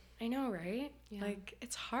listen. I know, right? Yeah. Like,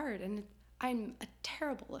 it's hard, and I'm a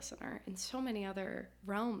terrible listener in so many other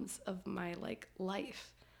realms of my like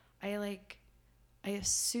life. I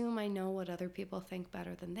assume I know what other people think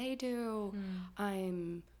better than they do.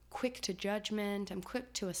 I'm quick to judgment. I'm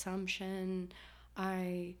quick to assumption.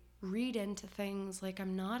 I read into things. Like,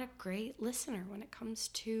 I'm not a great listener when it comes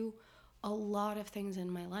to a lot of things in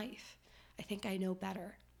my life. I think I know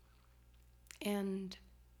better. And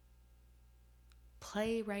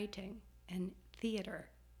playwriting and theater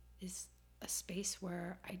is a space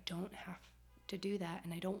where I don't have to do that,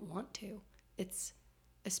 and I don't want to. It's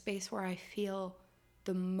a space where I feel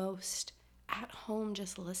the most at home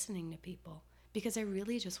just listening to people, because I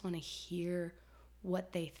really just want to hear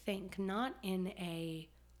what they think, not in a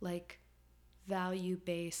like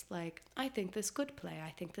value-based, like, I think this good play, I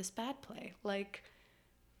think this bad play. Like,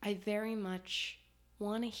 I very much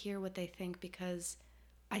want to hear what they think, because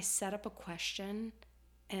I set up a question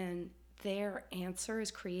and their answer is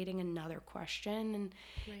creating another question, and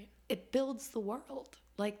right. It builds the world.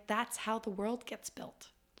 Like, that's how the world gets built.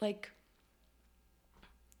 Like,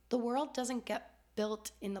 the world doesn't get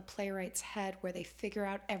built in the playwright's head where they figure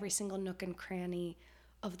out every single nook and cranny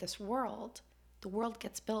of this world. The world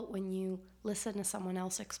gets built when you listen to someone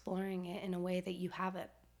else exploring it in a way that you haven't.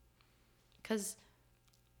 Because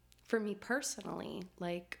for me personally,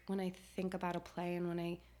 like, when I think about a play and when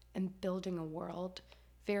I am building a world,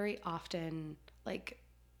 very often, like,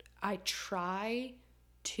 I try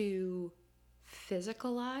to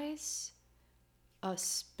physicalize a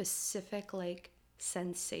specific, like,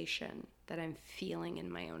 sensation that I'm feeling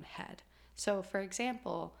in my own head. So, for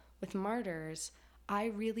example, with Martyrs, I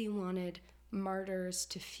really wanted Martyrs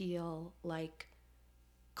to feel like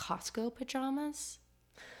Costco pajamas.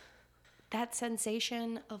 That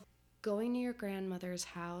sensation of going to your grandmother's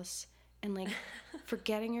house and like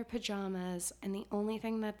forgetting your pajamas, and the only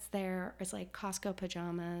thing that's there is like Costco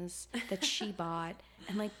pajamas that she bought,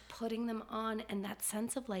 and like putting them on, and that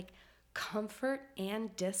sense of like comfort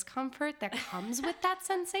and discomfort that comes with that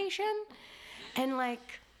sensation. And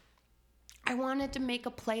like, I wanted to make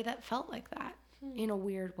a play that felt like that in a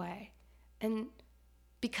weird way. And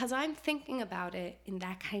because I'm thinking about it in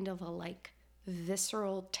that kind of a like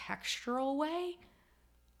visceral, textural way,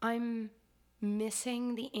 I'm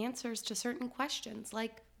missing the answers to certain questions,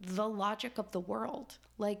 like the logic of the world.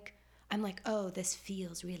 Like, I'm like, oh, this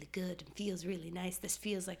feels really good and feels really nice. This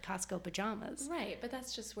feels like Costco pajamas. Right, but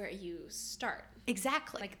that's just where you start.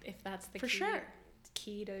 Exactly. Like, if that's the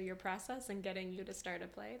key to your process and getting you to start a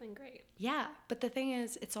play, then great. Yeah, but the thing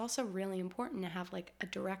is, it's also really important to have like a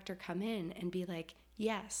director come in and be like,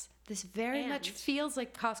 yes, this very much feels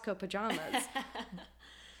like Costco pajamas.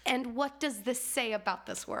 And what does this say about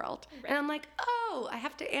this world? Right. And I'm like, oh, I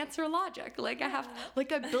have to answer logic. Like, I have,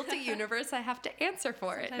 like, I built a universe, I have to answer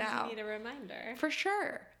for it now. Sometimes you need a reminder. For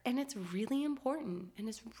sure. And it's really important. And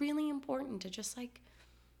it's really important to just, like,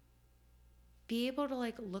 be able to,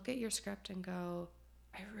 like, look at your script and go,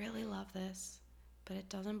 I really love this, but it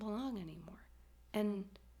doesn't belong anymore. And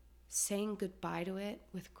saying goodbye to it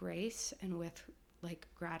with grace and with, like,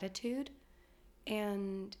 gratitude,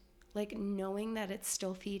 and like knowing that it's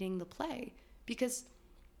still feeding the play. Because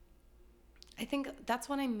I think that's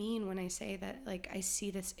what I mean when I say that, like, I see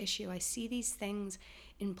this issue. I see these things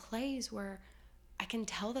in plays where I can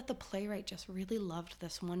tell that the playwright just really loved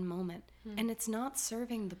this one moment. And it's not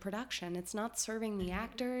serving the production. It's not serving the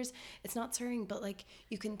actors. It's not serving, but like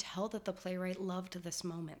you can tell that the playwright loved this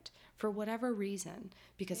moment for whatever reason,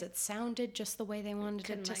 because it sounded just the way they wanted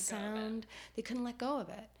it to sound. They couldn't let go of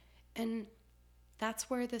it. And that's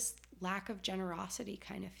where this lack of generosity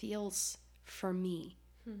kind of feels for me.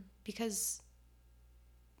 Because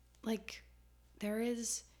like there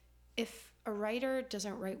is, if a writer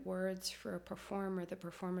doesn't write words for a performer, the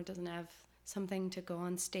performer doesn't have something to go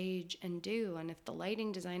on stage and do. And if the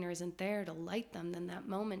lighting designer isn't there to light them, then that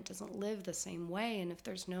moment doesn't live the same way. And if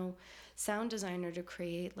there's no sound designer to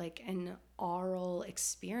create like an aural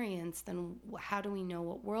experience, then how do we know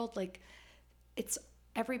what world? Like, it's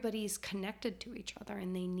everybody's connected to each other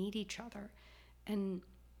and they need each other. And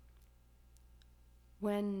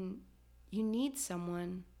when you need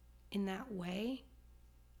someone in that way,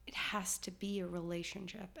 it has to be a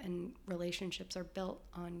relationship, and relationships are built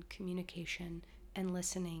on communication and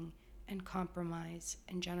listening and compromise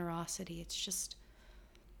and generosity. It's just,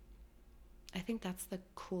 I think that's the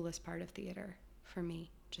coolest part of theater for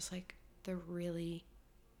me. Just like the really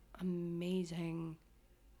amazing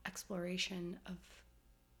exploration of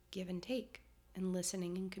give and take and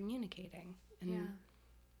listening and communicating. And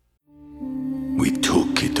We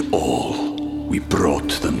took it all. We brought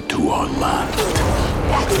them to our land.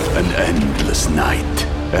 An endless night,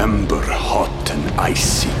 ember hot and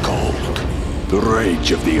icy cold. The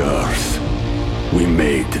rage of the earth. We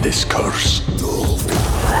made this curse.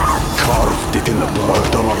 Carved it in the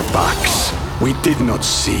blood on our backs. We did not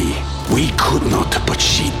see. We could not, but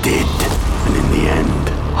she did. And in the end,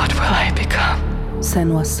 What will I become?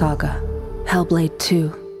 Senwa Saga. Hellblade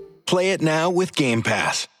 2. Play it now with Game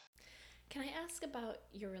Pass. Can I ask about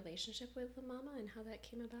your relationship with the mama and how that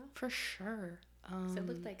came about? for sure. 'Cause it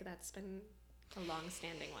looked like that's been a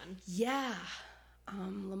long-standing one. Yeah.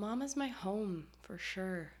 La Mama's my home for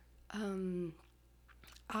sure.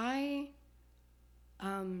 I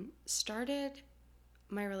started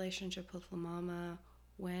my relationship with La Mama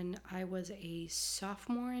when I was a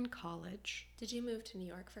sophomore in college. Did you move to New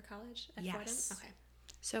York for college at Yes. Fordham? Okay.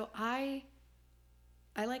 So I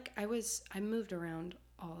moved around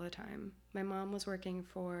all the time. My mom was working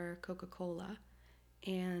for Coca-Cola,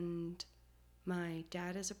 and my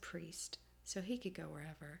dad is a priest, so he could go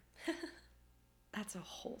wherever. That's a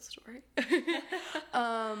whole story.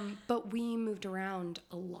 But we moved around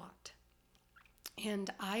a lot.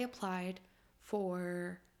 And I applied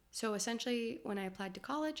so essentially when I applied to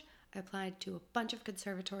college, I applied to a bunch of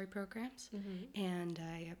conservatory programs, and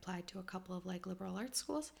I applied to a couple of like liberal arts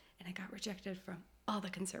schools, and I got rejected from all the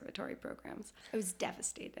conservatory programs. I was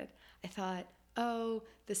devastated. I thought, oh,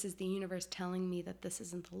 this is the universe telling me that this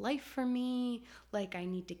isn't the life for me, like I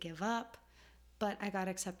need to give up. But I got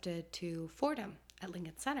accepted to Fordham at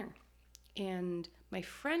Lincoln Center. And my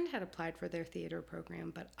friend had applied for their theater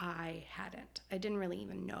program, but I hadn't. I didn't really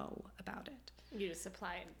even know about it. You just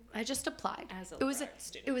applied. I just applied. As a it was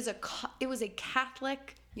student. It was a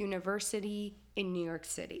Catholic university in New York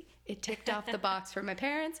City. It ticked off the box for my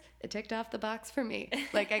parents. It ticked off the box for me.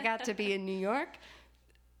 Like I got to be in New York.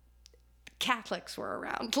 Catholics were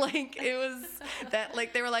around. Like it was that.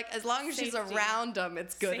 Like they were like, as long as she's around them,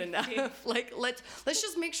 it's good enough. Like let's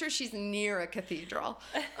just make sure she's near a cathedral.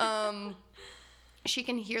 She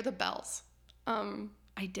can hear the bells.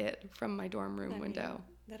 I did from my dorm room window.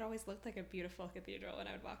 That always looked like a beautiful cathedral when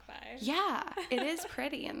I would walk by. Yeah, it is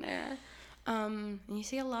pretty in there. And you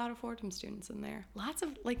see a lot of Fordham students in there. Lots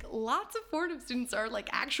of Fordham students are like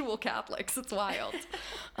actual Catholics. It's wild.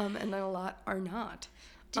 And then a lot are not.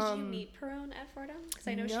 Did you meet Perone at Fordham? Because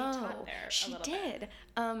I know she taught there a little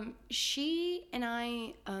bit. She and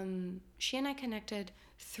I connected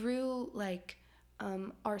through like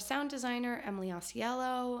our sound designer Emily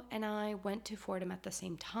Osiello and I went to Fordham at the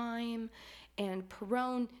same time. And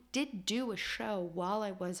Perone did do a show while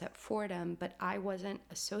I was at Fordham, but I wasn't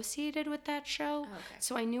associated with that show. Oh, okay.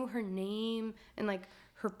 So I knew her name and like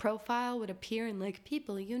her profile would appear in like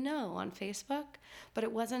people on Facebook. But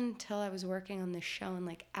it wasn't until I was working on this show and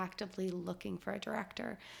like actively looking for a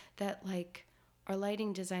director that like our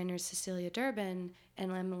lighting designers Cecilia Durbin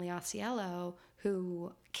and Emily Osiello,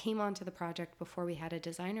 who came onto the project before we had a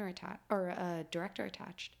director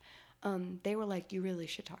attached. They were like, you really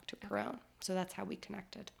should talk to Perone. So that's how we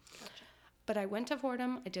connected. Gotcha. But I went to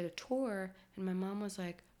Fordham, I did a tour, and my mom was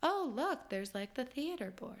like, oh, look, there's like the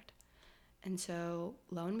theater board. And so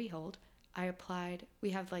lo and behold, I applied. We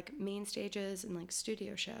have like main stages and like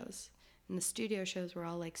studio shows. And the studio shows were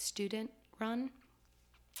all like student run.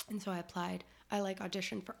 And so I applied. I like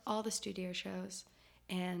auditioned for all the studio shows.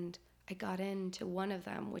 And I got into one of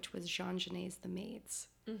them, which was Jean Genet's The Maids.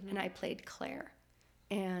 And I played Claire.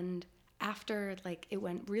 And after, like, it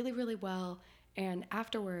went really, really well. And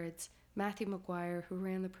afterwards, Matthew McGuire, who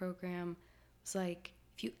ran the program, was like,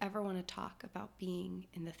 if you ever want to talk about being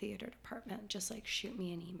in the theater department, just, like, shoot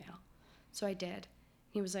me an email. So I did.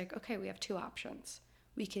 He was like, okay, we have two options.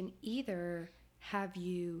 We can either have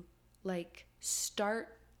you, like,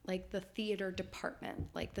 start, like, the theater department,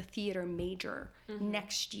 like, the theater major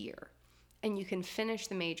next year. And you can finish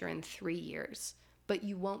the major in 3 years. But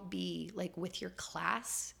you won't be, like, with your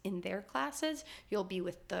class in their classes. You'll be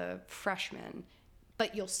with the freshmen,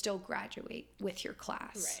 but you'll still graduate with your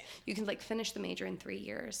class. Right. You can, like, finish the major in 3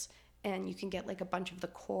 years, and you can get, like, a bunch of the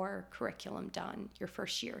core curriculum done your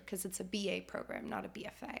first year, because it's a BA program, not a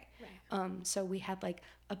BFA. Right. So we had, like,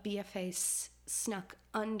 a BFA snuck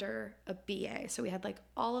under a BA. So we had, like,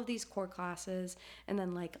 all of these core classes, and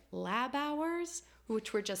then, like, lab hours,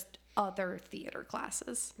 which were just other theater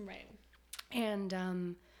classes. Right. And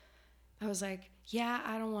I was like, yeah,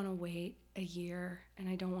 I don't want to wait a year, and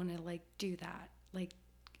I don't want to, like, do that. Like,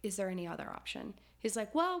 is there any other option? He's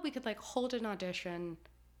like, well, we could, like, hold an audition,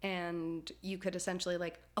 and you could essentially,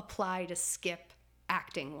 like, apply to skip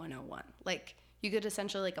acting 101. Like, you could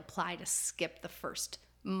essentially, like, apply to skip the first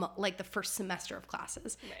semester of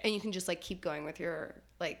classes. Right. And you can just, like, keep going with your,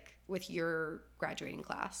 like, with your graduating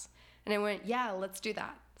class. And I went, yeah, let's do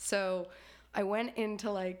that. So I went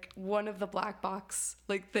into, like, one of the black box,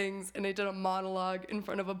 like, things, and I did a monologue in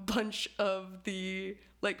front of a bunch of the,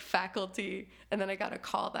 like, faculty, and then I got a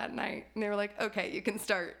call that night, and they were like, okay, you can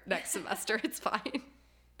start next semester, it's fine.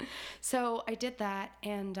 So I did that,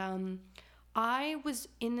 and I was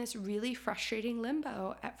in this really frustrating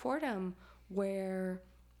limbo at Fordham where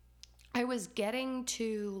I was getting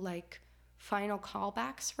to, like, final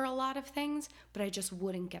callbacks for a lot of things, but I just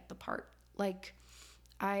wouldn't get the part. Like,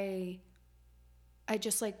 I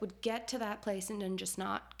just, like, would get to that place and then just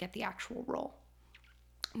not get the actual role.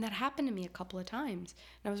 And that happened to me a couple of times.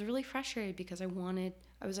 And I was really frustrated because I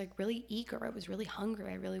was, like, really eager. I was really hungry.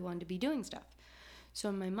 I really wanted to be doing stuff. So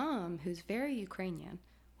my mom, who's very Ukrainian,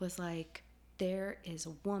 was like, there is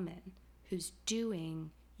a woman who's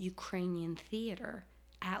doing Ukrainian theater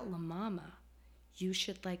at La Mama. You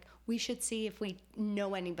should, like, we should see if we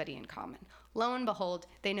know anybody in common. Lo and behold,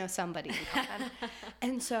 they know somebody in common.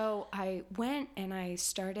 And so I went and I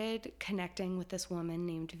started connecting with this woman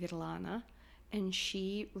named Vitalana, and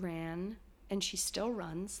she ran, and she still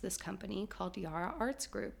runs, this company called Yara Arts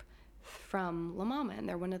Group from La Mama, and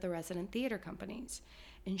they're one of the resident theater companies.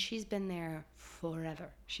 And she's been there forever.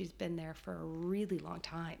 She's been there for a really long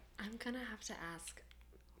time. I'm going to have to ask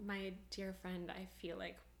my dear friend, I feel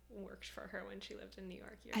like, worked for her when she lived in New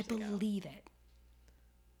York years ago. I believe it.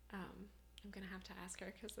 I'm going to have to ask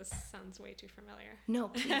her because this sounds way too familiar. No,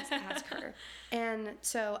 please ask her. And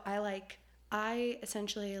so I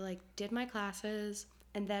essentially, like, did my classes,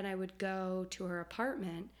 and then I would go to her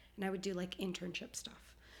apartment and I would do, like, internship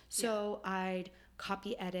stuff. So I'd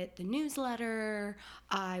copy edit the newsletter,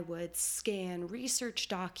 I would scan research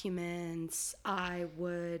documents, I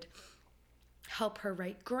would help her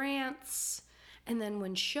write grants, and then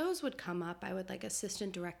when shows would come up, I would, like,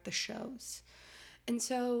 assistant direct the shows. And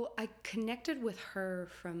so I connected with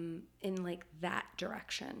her in, like, that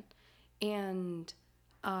direction. And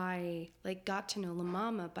I, like, got to know La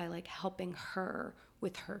Mama by, like, helping her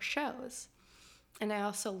with her shows. And I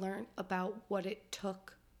also learned about what it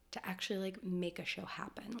took to actually, like, make a show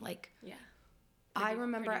happen. Like, yeah. I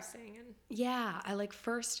remember,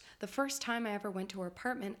 the first time I ever went to her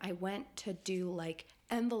apartment, I went to do, like,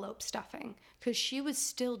 envelope stuffing, because she was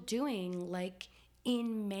still doing, like,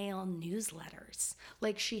 in-mail newsletters.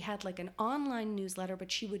 Like, she had, like, an online newsletter,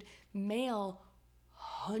 but she would mail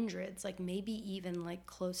hundreds, like, maybe even, like,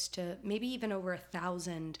 maybe even over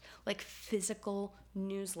 1,000, like, physical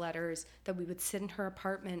newsletters that we would sit in her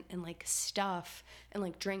apartment and, like, stuff and,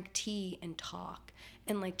 like, drink tea and talk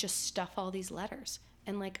and, like, just stuff all these letters.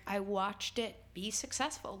 And, like, I watched it be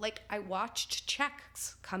successful. Like, I watched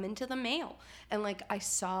checks come into the mail, and, like, I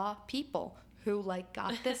saw people who, like,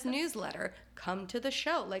 got this newsletter come to the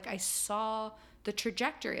show. Like, I saw the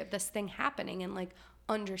trajectory of this thing happening and, like,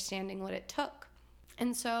 understanding what it took.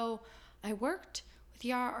 And so I worked with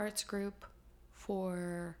Yara Arts Group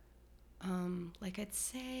for, like, I'd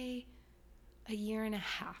say a year and a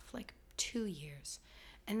half, like 2 years.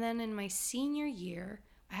 And then in my senior year,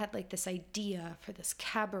 I had, like, this idea for this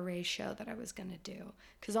cabaret show that I was going to do,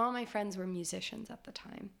 because all my friends were musicians at the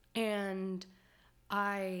time. And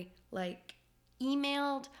I, like,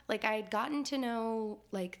 emailed, like, I had gotten to know,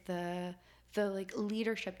 like, the the like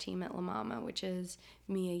leadership team at La Mama, which is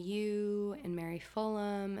Mia Yu and Mary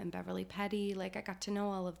Fulham and Beverly Petty. Like I got to know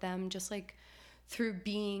all of them just like through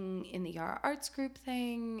being in the Yara Arts Group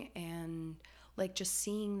thing, and like just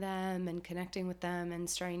seeing them and connecting with them and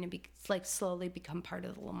starting to be like slowly become part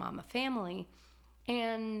of the La Mama family.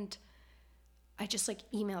 And I just like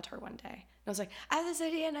emailed her one day. I was like, I have this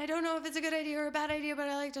idea and I don't know if it's a good idea or a bad idea, but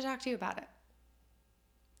I'd like to talk to you about it.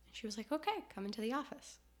 And she was like, okay, come into the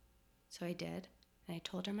office. So I did, and I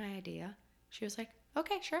told her my idea. She was like,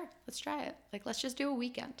 okay, sure, let's try it. Like, let's just do a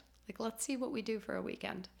weekend. Like, let's see what we do for a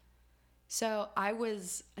weekend. So I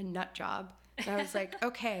was a nut job. And I was like,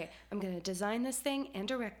 okay, I'm going to design this thing and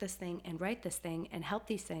direct this thing and write this thing and help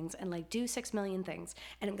these things and like do 6 million things.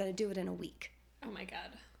 And I'm going to do it in a week. Oh my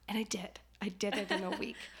God. And I did. I did it in a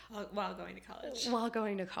week. While going to college. While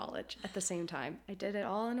going to college at the same time. I did it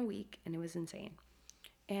all in a week, and it was insane.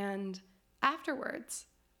 And afterwards,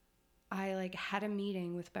 I like had a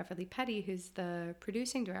meeting with Beverly Petty, who's the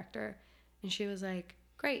producing director, and she was like,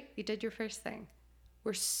 great, you did your first thing.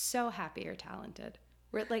 We're so happy you're talented.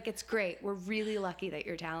 We're like, it's great. We're really lucky that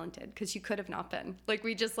you're talented because you could have not been. Like,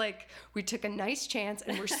 we took a nice chance,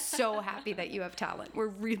 and we're so happy that you have talent. We're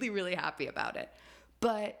really, really happy about it.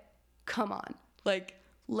 But come on, like,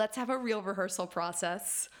 let's have a real rehearsal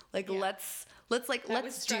process. Like, let's do this. Like, that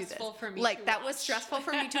was stressful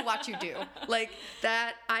for me to watch you do. Like,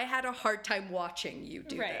 that I had a hard time watching you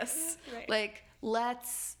do this. Right. Like,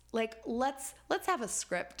 let's have a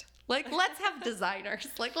script. Like, let's have designers.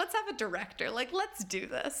 Like, let's have a director. Like, let's do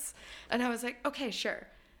this. And I was like, okay, sure.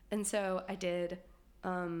 And so I did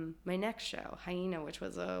my next show, Hyena, which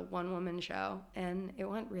was a one-woman show, and it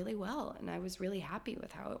went really well, and I was really happy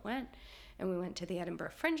with how it went. And we went to the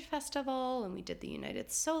Edinburgh Fringe Festival, and we did the United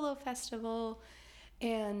Solo Festival,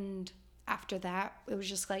 and after that, it was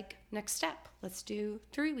just like, next step, let's do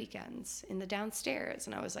 3 weekends in the downstairs.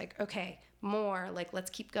 And I was like, okay, more, like, let's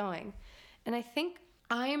keep going. And I think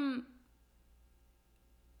I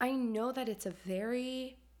know that it's a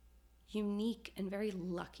very unique and very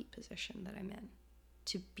lucky position that I'm in.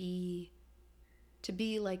 To be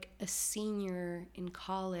like a senior in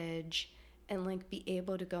college and like be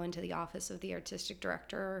able to go into the office of the artistic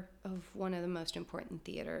director of one of the most important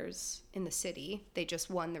theaters in the city. They just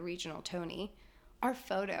won the regional Tony. Our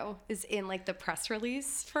photo is in like the press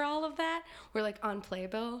release for all of that. We're like on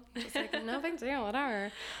Playbill, just like no big deal,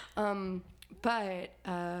 whatever. But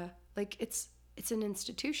like it's an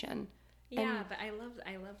institution. Yeah, but I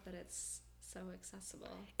love that it's so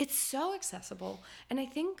accessible. It's so accessible. And I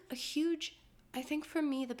think for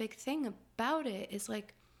me, the big thing about it is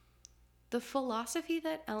like the philosophy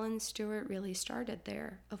that Ellen Stewart really started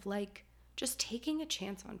there of like just taking a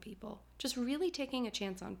chance on people, just really taking a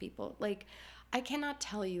chance on people. Like, I cannot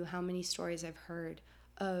tell you how many stories I've heard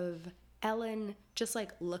of Ellen just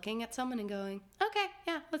like looking at someone and going, okay,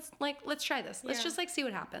 yeah, let's try this. Let's just like see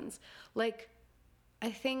what happens. Like,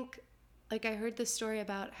 I think like I heard this story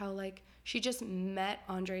about how like she just met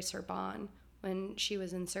Andrei Serban when she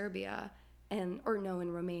was in Serbia in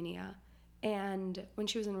Romania. And when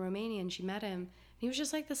she was in Romania and she met him, he was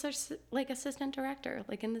just like this like assistant director,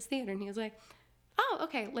 like in this theater. And he was like, oh,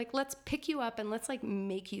 okay, like let's pick you up and let's like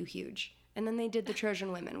make you huge. And then they did The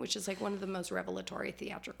Trojan Women, which is like one of the most revelatory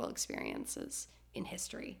theatrical experiences in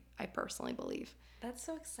history, I personally believe. That's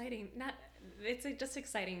so exciting. It's like just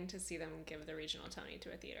exciting to see them give the regional Tony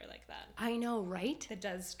to a theater like that. I know, right? That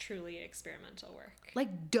does truly experimental work.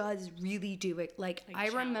 Like, does really do it. Like I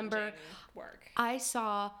remember work. I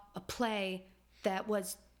saw a play that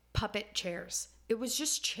was puppet chairs. It was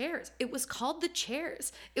just chairs. It was called The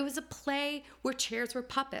Chairs. It was a play where chairs were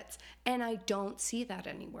puppets. And I don't see that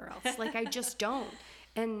anywhere else. Like, I just don't.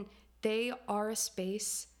 And they are a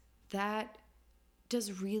space that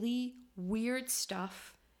does really weird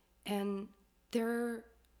stuff. And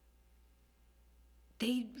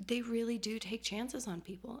they really do take chances on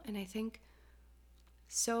people. And I think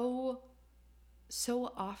so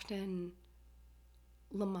often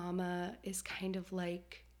La Mama is kind of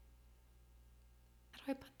like, how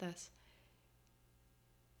do I put this?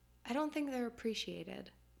 I don't think they're appreciated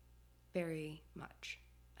very much.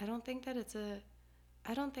 I don't think that it's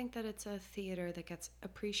a theater that gets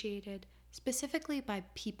appreciated specifically by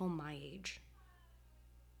people my age.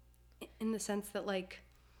 In the sense that like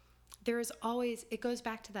there's always, it goes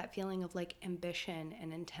back to that feeling of like ambition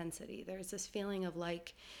and intensity. There's this feeling of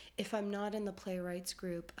like, if I'm not in the playwrights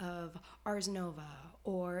group of Ars Nova,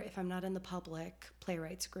 or if I'm not in the public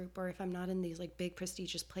playwrights group, or if I'm not in these like big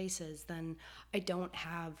prestigious places, then I don't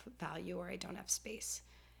have value or I don't have space.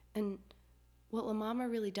 And what La Mama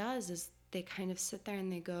really does is they kind of sit there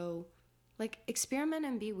and they go, like, experiment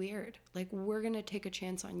and be weird. Like, we're going to take a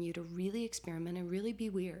chance on you to really experiment and really be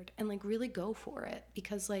weird and, like, really go for it.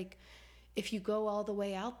 Because, like, if you go all the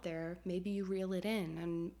way out there, maybe you reel it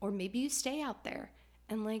in, or maybe you stay out there.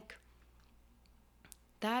 And, like,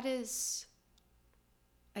 that is,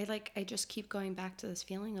 I just keep going back to this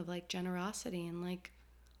feeling of, like, generosity and, like,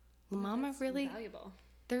 La Mama really valuable.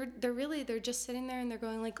 They're just sitting there and they're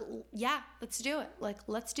going, like, yeah, let's do it. Like,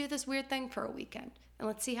 let's do this weird thing for a weekend and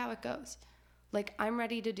let's see how it goes. Like, I'm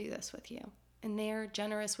ready to do this with you. And they're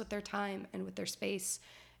generous with their time and with their space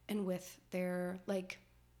and with their, like,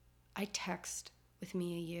 I text with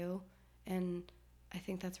Mia Yu, and I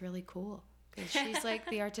think that's really cool because she's like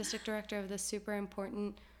the artistic director of this super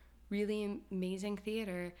important, really amazing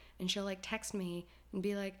theater, and she'll, like, text me and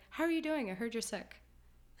be like, how are you doing? I heard you're sick.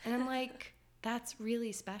 And I'm like, that's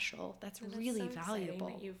really special. That's really so valuable.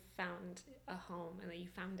 That you found a home and that you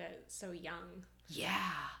found it so young.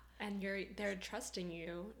 Yeah. And they're trusting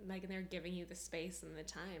you, like, and they're giving you the space and the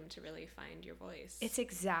time to really find your voice. It's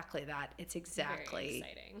exactly that. It's exactly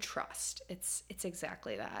very exciting. Trust. It's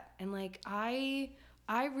exactly that. And, like, I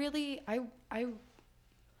went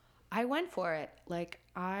for it. Like,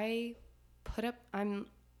 I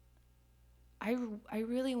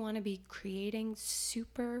really want to be creating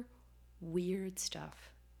super weird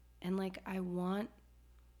stuff. And, like, I want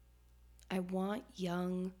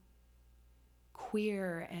young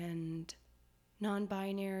queer and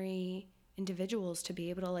non-binary individuals to be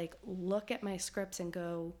able to, like, look at my scripts and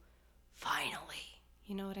go, finally.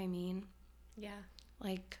 You know what I mean? Yeah.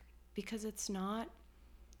 Like, because it's not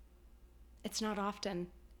often,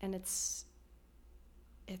 and it's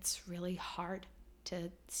really hard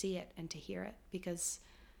to see it and to hear it because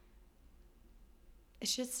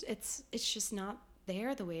it's just not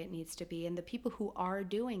there the way it needs to be, and the people who are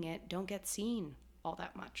doing it don't get seen all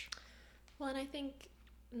that much. Well, and I think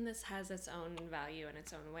this has its own value in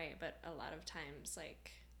its own way, but a lot of times, like,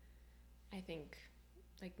 I think,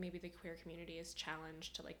 like, maybe the queer community is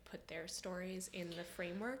challenged to, like, put their stories in the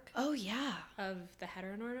framework. Oh, yeah. Of the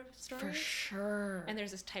heteronormative story. For sure. And there's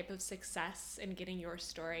this type of success in getting your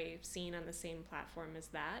story seen on the same platform as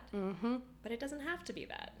that. Mm-hmm. But it doesn't have to be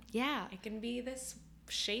that. Yeah. It can be this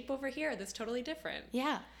shape over here that's totally different.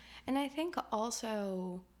 Yeah. And I think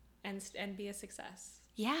also... And be a success.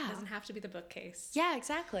 Yeah. It doesn't have to be the bookcase. Yeah,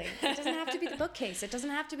 exactly. It doesn't have to be the bookcase. It doesn't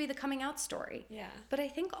have to be the coming out story. Yeah. But I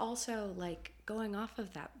think also, like, going off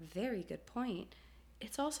of that very good point,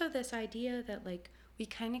 it's also this idea that, like, we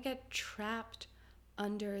kind of get trapped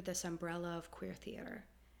under this umbrella of queer theater.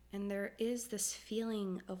 And there is this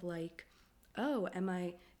feeling of, like, oh, am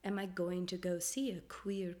I going to go see a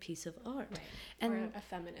queer piece of art? Right. And or a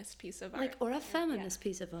feminist piece of art. Like, or a feminist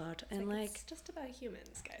piece of art. It's and like it's just about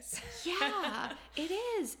humans, guys. Yeah, it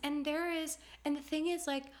is. And the thing is,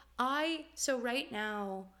 like, so right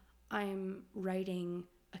now I'm writing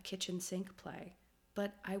a kitchen sink play,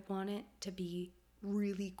 but I want it to be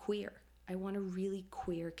really queer. I want a really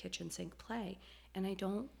queer kitchen sink play. And I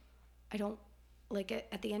don't like,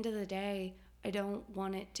 at the end of the day, I don't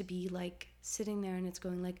want it to be like sitting there and it's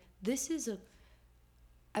going like,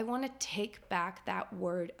 I want to take back that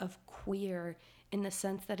word of queer in the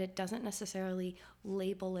sense that it doesn't necessarily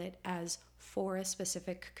label it as for a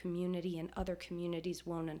specific community and other communities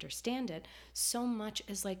won't understand it, so much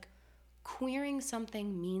as, like, queering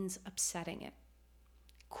something means upsetting it.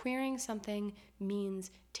 Queering something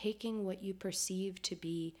means taking what you perceive to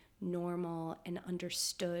be normal and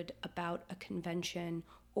understood about a convention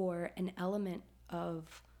or an element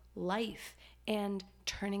of life and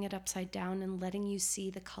turning it upside down and letting you see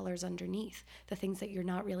the colors underneath, the things that you're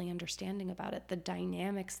not really understanding about it, the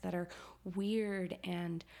dynamics that are weird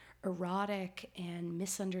and erotic and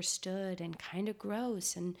misunderstood and kind of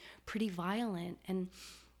gross and pretty violent. And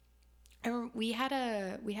we had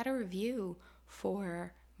a review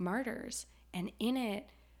for Martyrs, and in it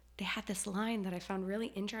they had this line that I found really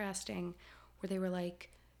interesting where they were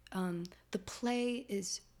like, the play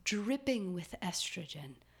is dripping with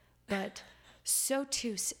estrogen, but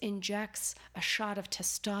Soutus injects a shot of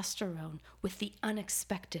testosterone with the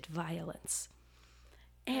unexpected violence.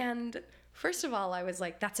 And first of all, I was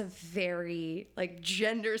like, that's a very, like,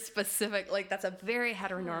 gender specific, like, that's a very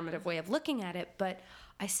heteronormative way of looking at it. But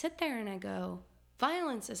I sit there and I go,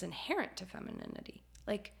 violence is inherent to femininity.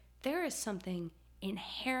 Like, there is something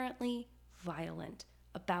inherently violent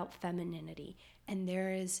about femininity, and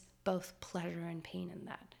there is both pleasure and pain in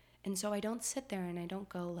that. And so I don't sit there and I don't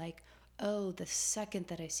go like, oh, the second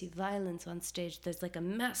that I see violence on stage, there's like a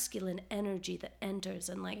masculine energy that enters.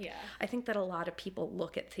 And like, I think that a lot of people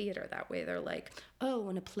look at theater that way. They're like, oh,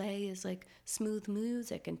 when a play is like smooth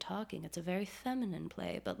music and talking, it's a very feminine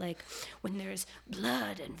play. But like when there's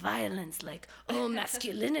blood and violence, like, oh,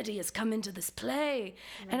 masculinity has come into this play.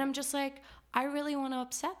 Right. And I'm just like, I really want to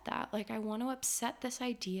upset that. Like, I want to upset this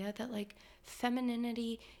idea that like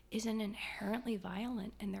femininity isn't inherently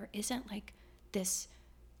violent, and there isn't like this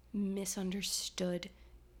misunderstood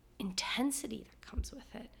intensity that comes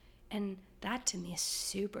with it. And that to me is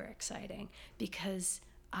super exciting, because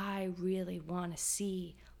I really want to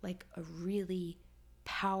see like a really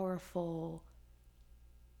powerful,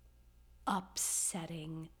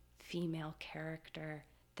 upsetting female character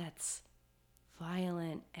that's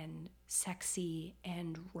violent and sexy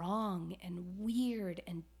and wrong and weird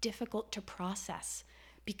and difficult to process,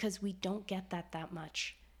 because we don't get that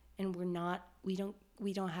much, and we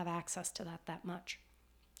don't have access to that much.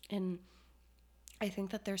 And I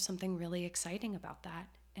think that there's something really exciting about that,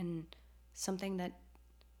 and something that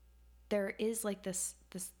there is like this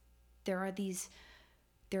there are these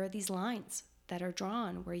lines that are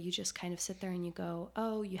drawn where you just kind of sit there and you go,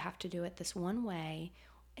 oh, you have to do it this one way,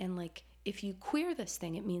 and like if you queer this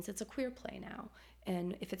thing, it means it's a queer play now.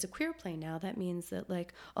 And if it's a queer play now, that means that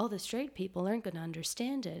like all the straight people aren't going to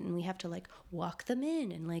understand it, and we have to like walk them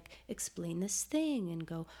in and like explain this thing and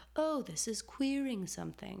go, oh, this is queering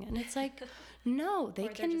something. And it's like, no, they're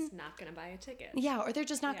just not going to buy a ticket. Yeah, or they're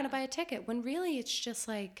just not going to buy a ticket, when really it's just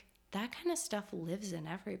like that kind of stuff lives in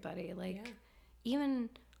everybody. Like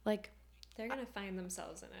even like they're going to find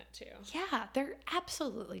themselves in it too. Yeah, they're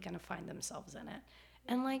absolutely going to find themselves in it.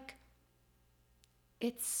 And like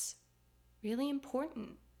it's really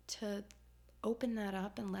important to open that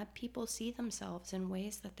up and let people see themselves in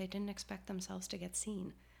ways that they didn't expect themselves to get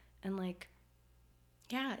seen. And like,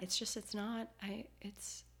 yeah, it's not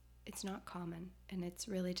common, and it's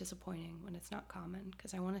really disappointing when it's not common,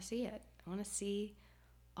 because I want to see it. I want to see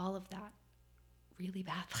all of that really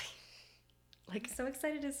badly. Like, I'm so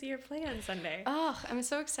excited to see your play on Sunday. Oh, I'm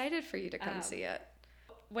so excited for you to come see it.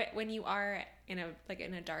 When you are in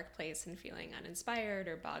a dark place and feeling uninspired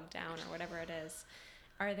or bogged down or whatever it is,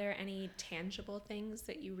 are there any tangible things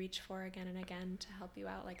that you reach for again and again to help you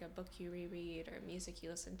out, like a book you reread or music you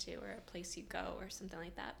listen to or a place you go or something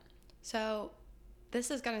like that? So this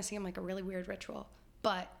is going to seem like a really weird ritual,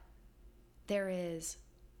 but there is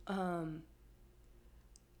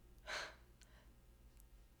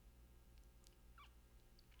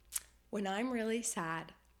when I'm really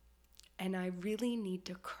sad and I really need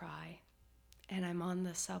to cry, and I'm on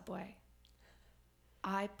the subway,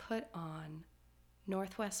 I put on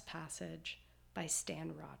Northwest Passage by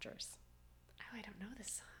Stan Rogers. Oh, I don't know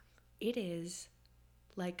this song. It is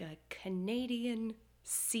like a Canadian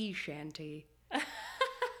sea shanty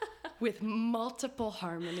with multiple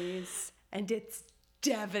harmonies, and it's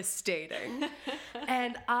devastating.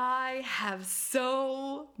 And I have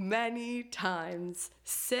so many times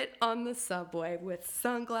sit on the subway with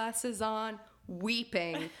sunglasses on,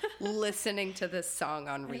 weeping, listening to this song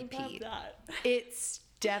on repeat. I love that. It's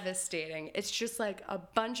devastating. It's just like a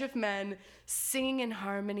bunch of men singing in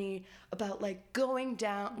harmony about like going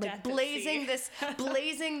down, like blazing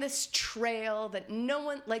this trail that no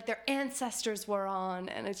one, like their ancestors were on,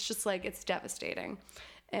 and it's just like, it's devastating.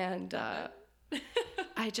 And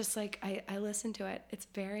I just like, I listen to it. It's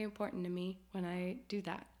very important to me when I do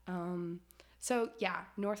that. So yeah,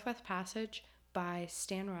 Northwest Passage by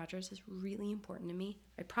Stan Rogers is really important to me.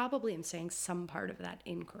 I probably am saying some part of that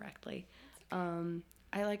incorrectly.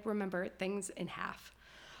 I like remember things in half.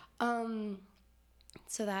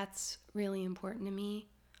 So that's really important to me.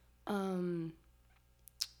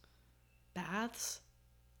 Baths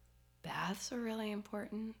are really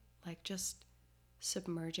important. Like just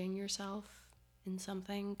submerging yourself in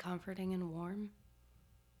something comforting and warm.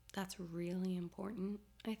 That's really important,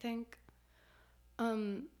 I think.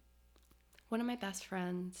 One of my best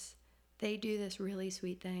friends, they do this really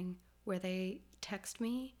sweet thing where they text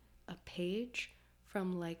me a page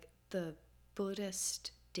from like the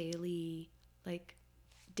Buddhist daily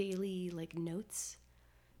notes.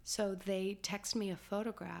 So they text me a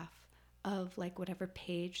photograph of like whatever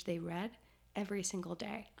page they read every single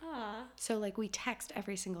day. So like we text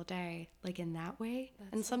every single day, like in that way.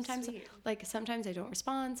 That's and sometimes so like sometimes I don't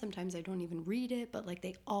respond, sometimes I don't even read it, but like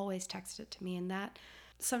they always text it to me. And that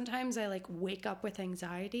sometimes I like wake up with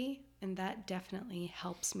anxiety, and that definitely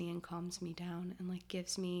helps me and calms me down, and like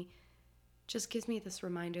gives me this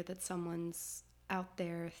reminder that someone's out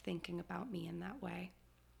there thinking about me in that way.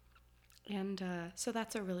 And so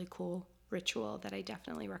that's a really cool ritual that I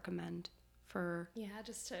definitely recommend for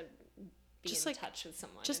just to be just in like touch with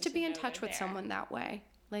someone, just and to be in know touch they're with there. someone that way,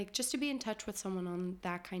 like just to be in touch with someone on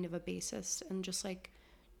that kind of a basis, and just like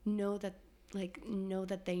know that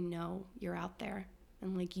they know you're out there,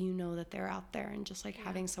 and like you know that they're out there, and just like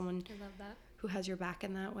having someone I love that. who has your back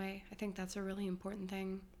in that way. I think that's a really important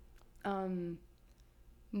thing.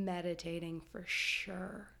 Meditating for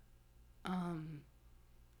sure. I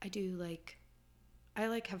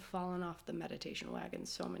have fallen off the meditation wagon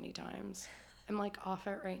so many times. I'm like off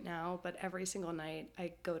it right now, but every single night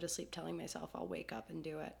I go to sleep telling myself I'll wake up and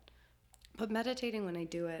do it. But meditating when I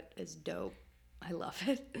do it is dope. I love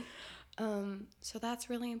it. So that's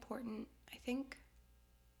really important. I think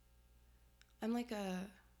I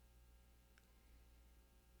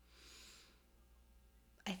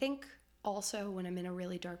think also when I'm in a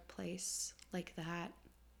really dark place like that,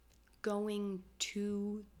 going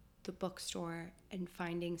to the bookstore and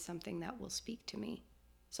finding something that will speak to me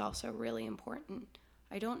is also really important.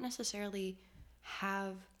 I don't necessarily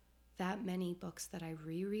have that many books that I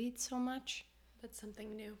reread so much. But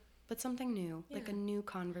something new. Like a new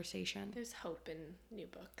conversation. There's hope in new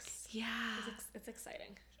books. Yeah. It's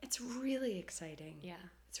exciting. It's really exciting. Yeah.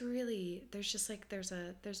 It's really, there's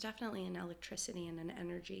definitely an electricity and an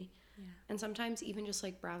energy. Yeah. And sometimes even just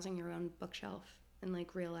like browsing your own bookshelf and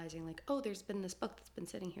like realizing like, oh, there's been this book that's been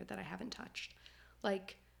sitting here that I haven't touched.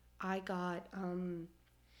 Like I got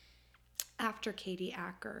After Katie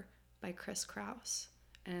Acker by Chris Kraus,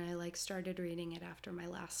 and I like started reading it after my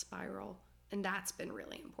last spiral, and that's been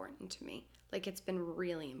really important to me. Like it's been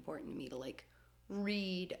really important to me to like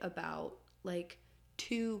read about like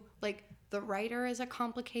the writer is a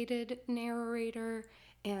complicated narrator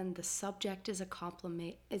and the subject is a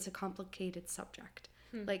complicated subject.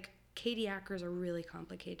 Like Katie Acker is a really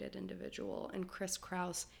complicated individual, and Chris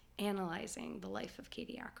Kraus analyzing the life of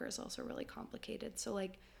Katie Acker is also really complicated. So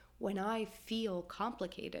like when I feel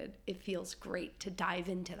complicated, it feels great to dive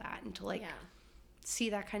into that and to like see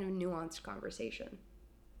that kind of nuanced conversation.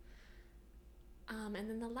 And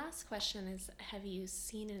then the last question is, have you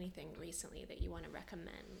seen anything recently that you want to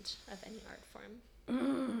recommend of any art form?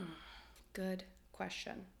 Good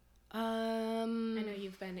question. I know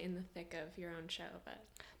you've been in the thick of your own show,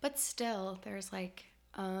 but still, there's like,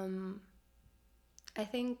 I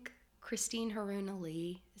think Christine Haruna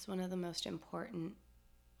Lee is one of the most important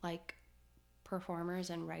like performers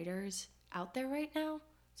and writers out there right now.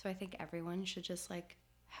 So I think everyone should just like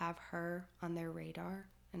have her on their radar,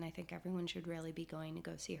 and I think everyone should really be going to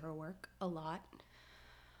go see her work a lot.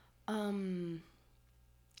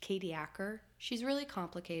 Katie Acker, she's really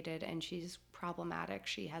complicated and she's problematic.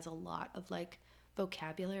 She has a lot of like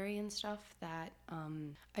vocabulary and stuff that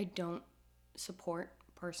I don't support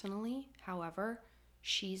personally. However,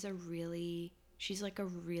 she's like a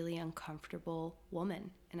really uncomfortable woman,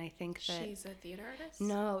 and I think that she's a theater artist?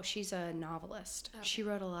 No, she's a novelist. Okay. She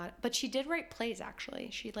wrote a lot, but she did write plays actually.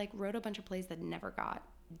 She like wrote a bunch of plays that never got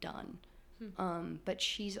done. But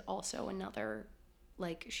she's also another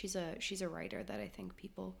like she's a writer that I think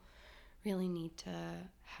people really need to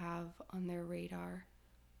have on their radar.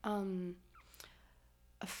 A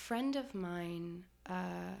friend of mine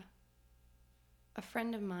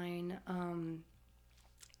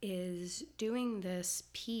is doing this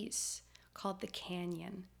piece called The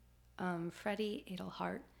Canyon. Freddie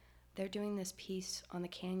Edelhart, they're doing this piece on the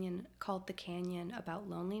Canyon called The Canyon about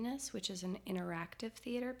loneliness, which is an interactive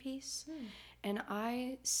theater piece. And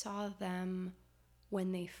I saw them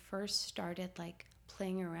when they first started like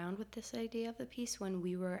playing around with this idea of the piece when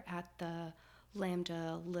we were at the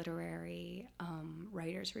Lambda Literary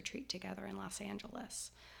Writers Retreat together in Los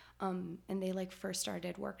Angeles. And they like first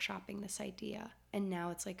started workshopping this idea, and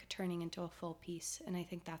now it's like turning into a full piece, and I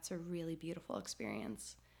think that's a really beautiful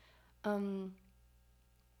experience.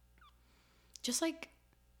 Just like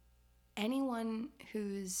anyone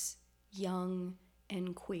who's young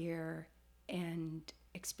and queer and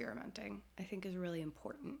experimenting, I think is really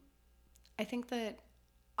important. I think that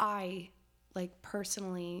I like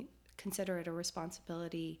personally consider it a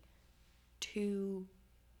responsibility to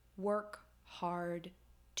work hard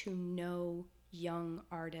to know young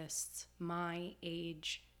artists my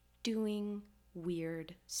age doing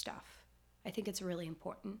weird stuff. I think it's really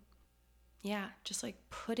important. Yeah, just like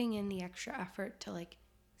putting in the extra effort to like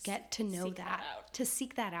get to know to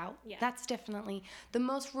seek that out. Yeah. That's definitely the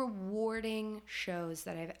most rewarding shows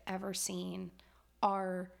that I've ever seen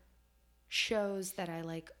are shows that I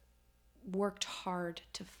like worked hard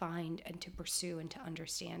to find and to pursue and to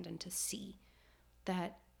understand and to see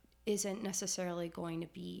that isn't necessarily going to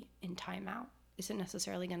be in timeout, isn't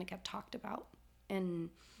necessarily going to get talked about. And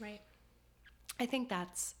right. I think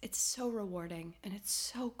it's so rewarding and it's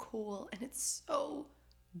so cool and it's so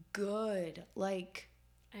good. Like,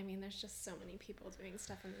 I mean, there's just so many people doing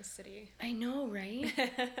stuff in this city. I know, right?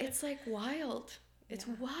 It's like wild. It's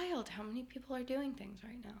wild how many people are doing things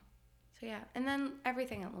right now. So yeah, and then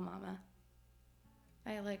everything at La Mama.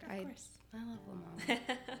 I love La Mama. I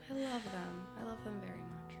love them. I love them very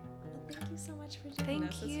much. Well, thank you so much for doing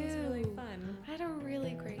this. Thank you. This was really fun. I had a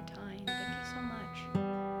really great time. Thank you so much.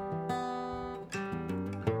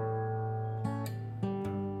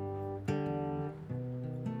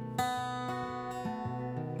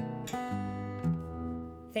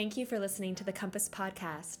 Thank you for listening to the Compass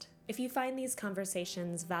Podcast. If you find these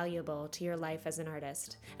conversations valuable to your life as an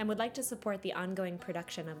artist and would like to support the ongoing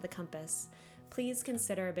production of The Compass, please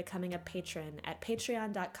consider becoming a patron at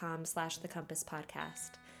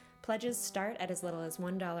patreon.com/thecompasspodcast. Pledges start at as little as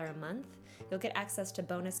 $1 a month. You'll get access to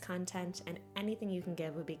bonus content, and anything you can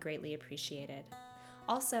give would be greatly appreciated.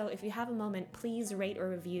 Also, if you have a moment, please rate or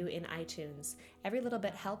review in iTunes. Every little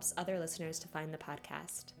bit helps other listeners to find the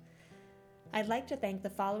podcast. I'd like to thank the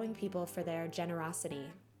following people for their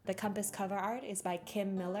generosity. The Compass cover art is by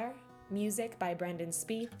Kim Miller, music by Brendan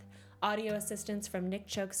Spieth, audio assistance from Nick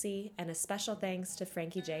Chokesy, and a special thanks to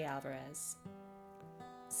Frankie J. Alvarez.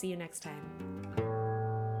 See you next time.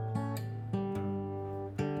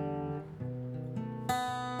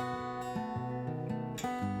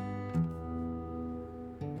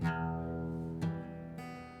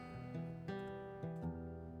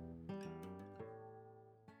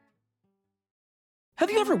 Have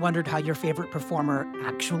you ever wondered how your favorite performer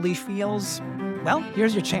actually feels? Well,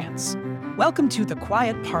 here's your chance. Welcome to The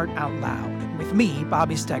Quiet Part Out Loud with me,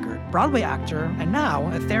 Bobby Steggert, Broadway actor and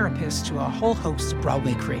now a therapist to a whole host of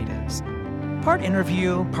Broadway creatives. Part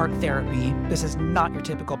interview, part therapy, this is not your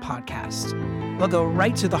typical podcast. We'll go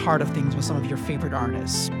right to the heart of things with some of your favorite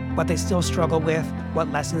artists, what they still struggle with,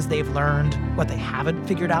 what lessons they've learned, what they haven't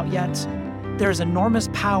figured out yet. There's enormous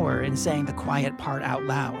power in saying the quiet part out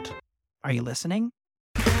loud. Are you listening?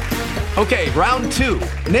 Okay, round two.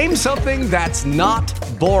 Name something that's not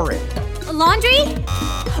boring. A laundry?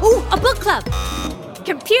 Ooh, a book club.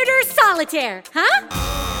 Computer solitaire, huh?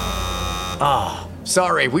 Ah,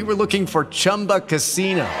 sorry, we were looking for Chumba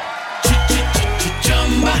Casino.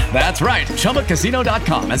 That's right,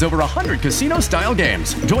 ChumbaCasino.com has over 100 casino-style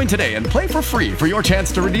games. Join today and play for free for your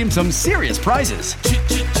chance to redeem some serious prizes.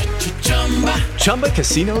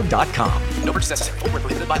 ChumbaCasino.com. No purchase necessary. Void where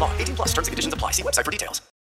prohibited by law. 18+ terms and conditions apply. See website for details.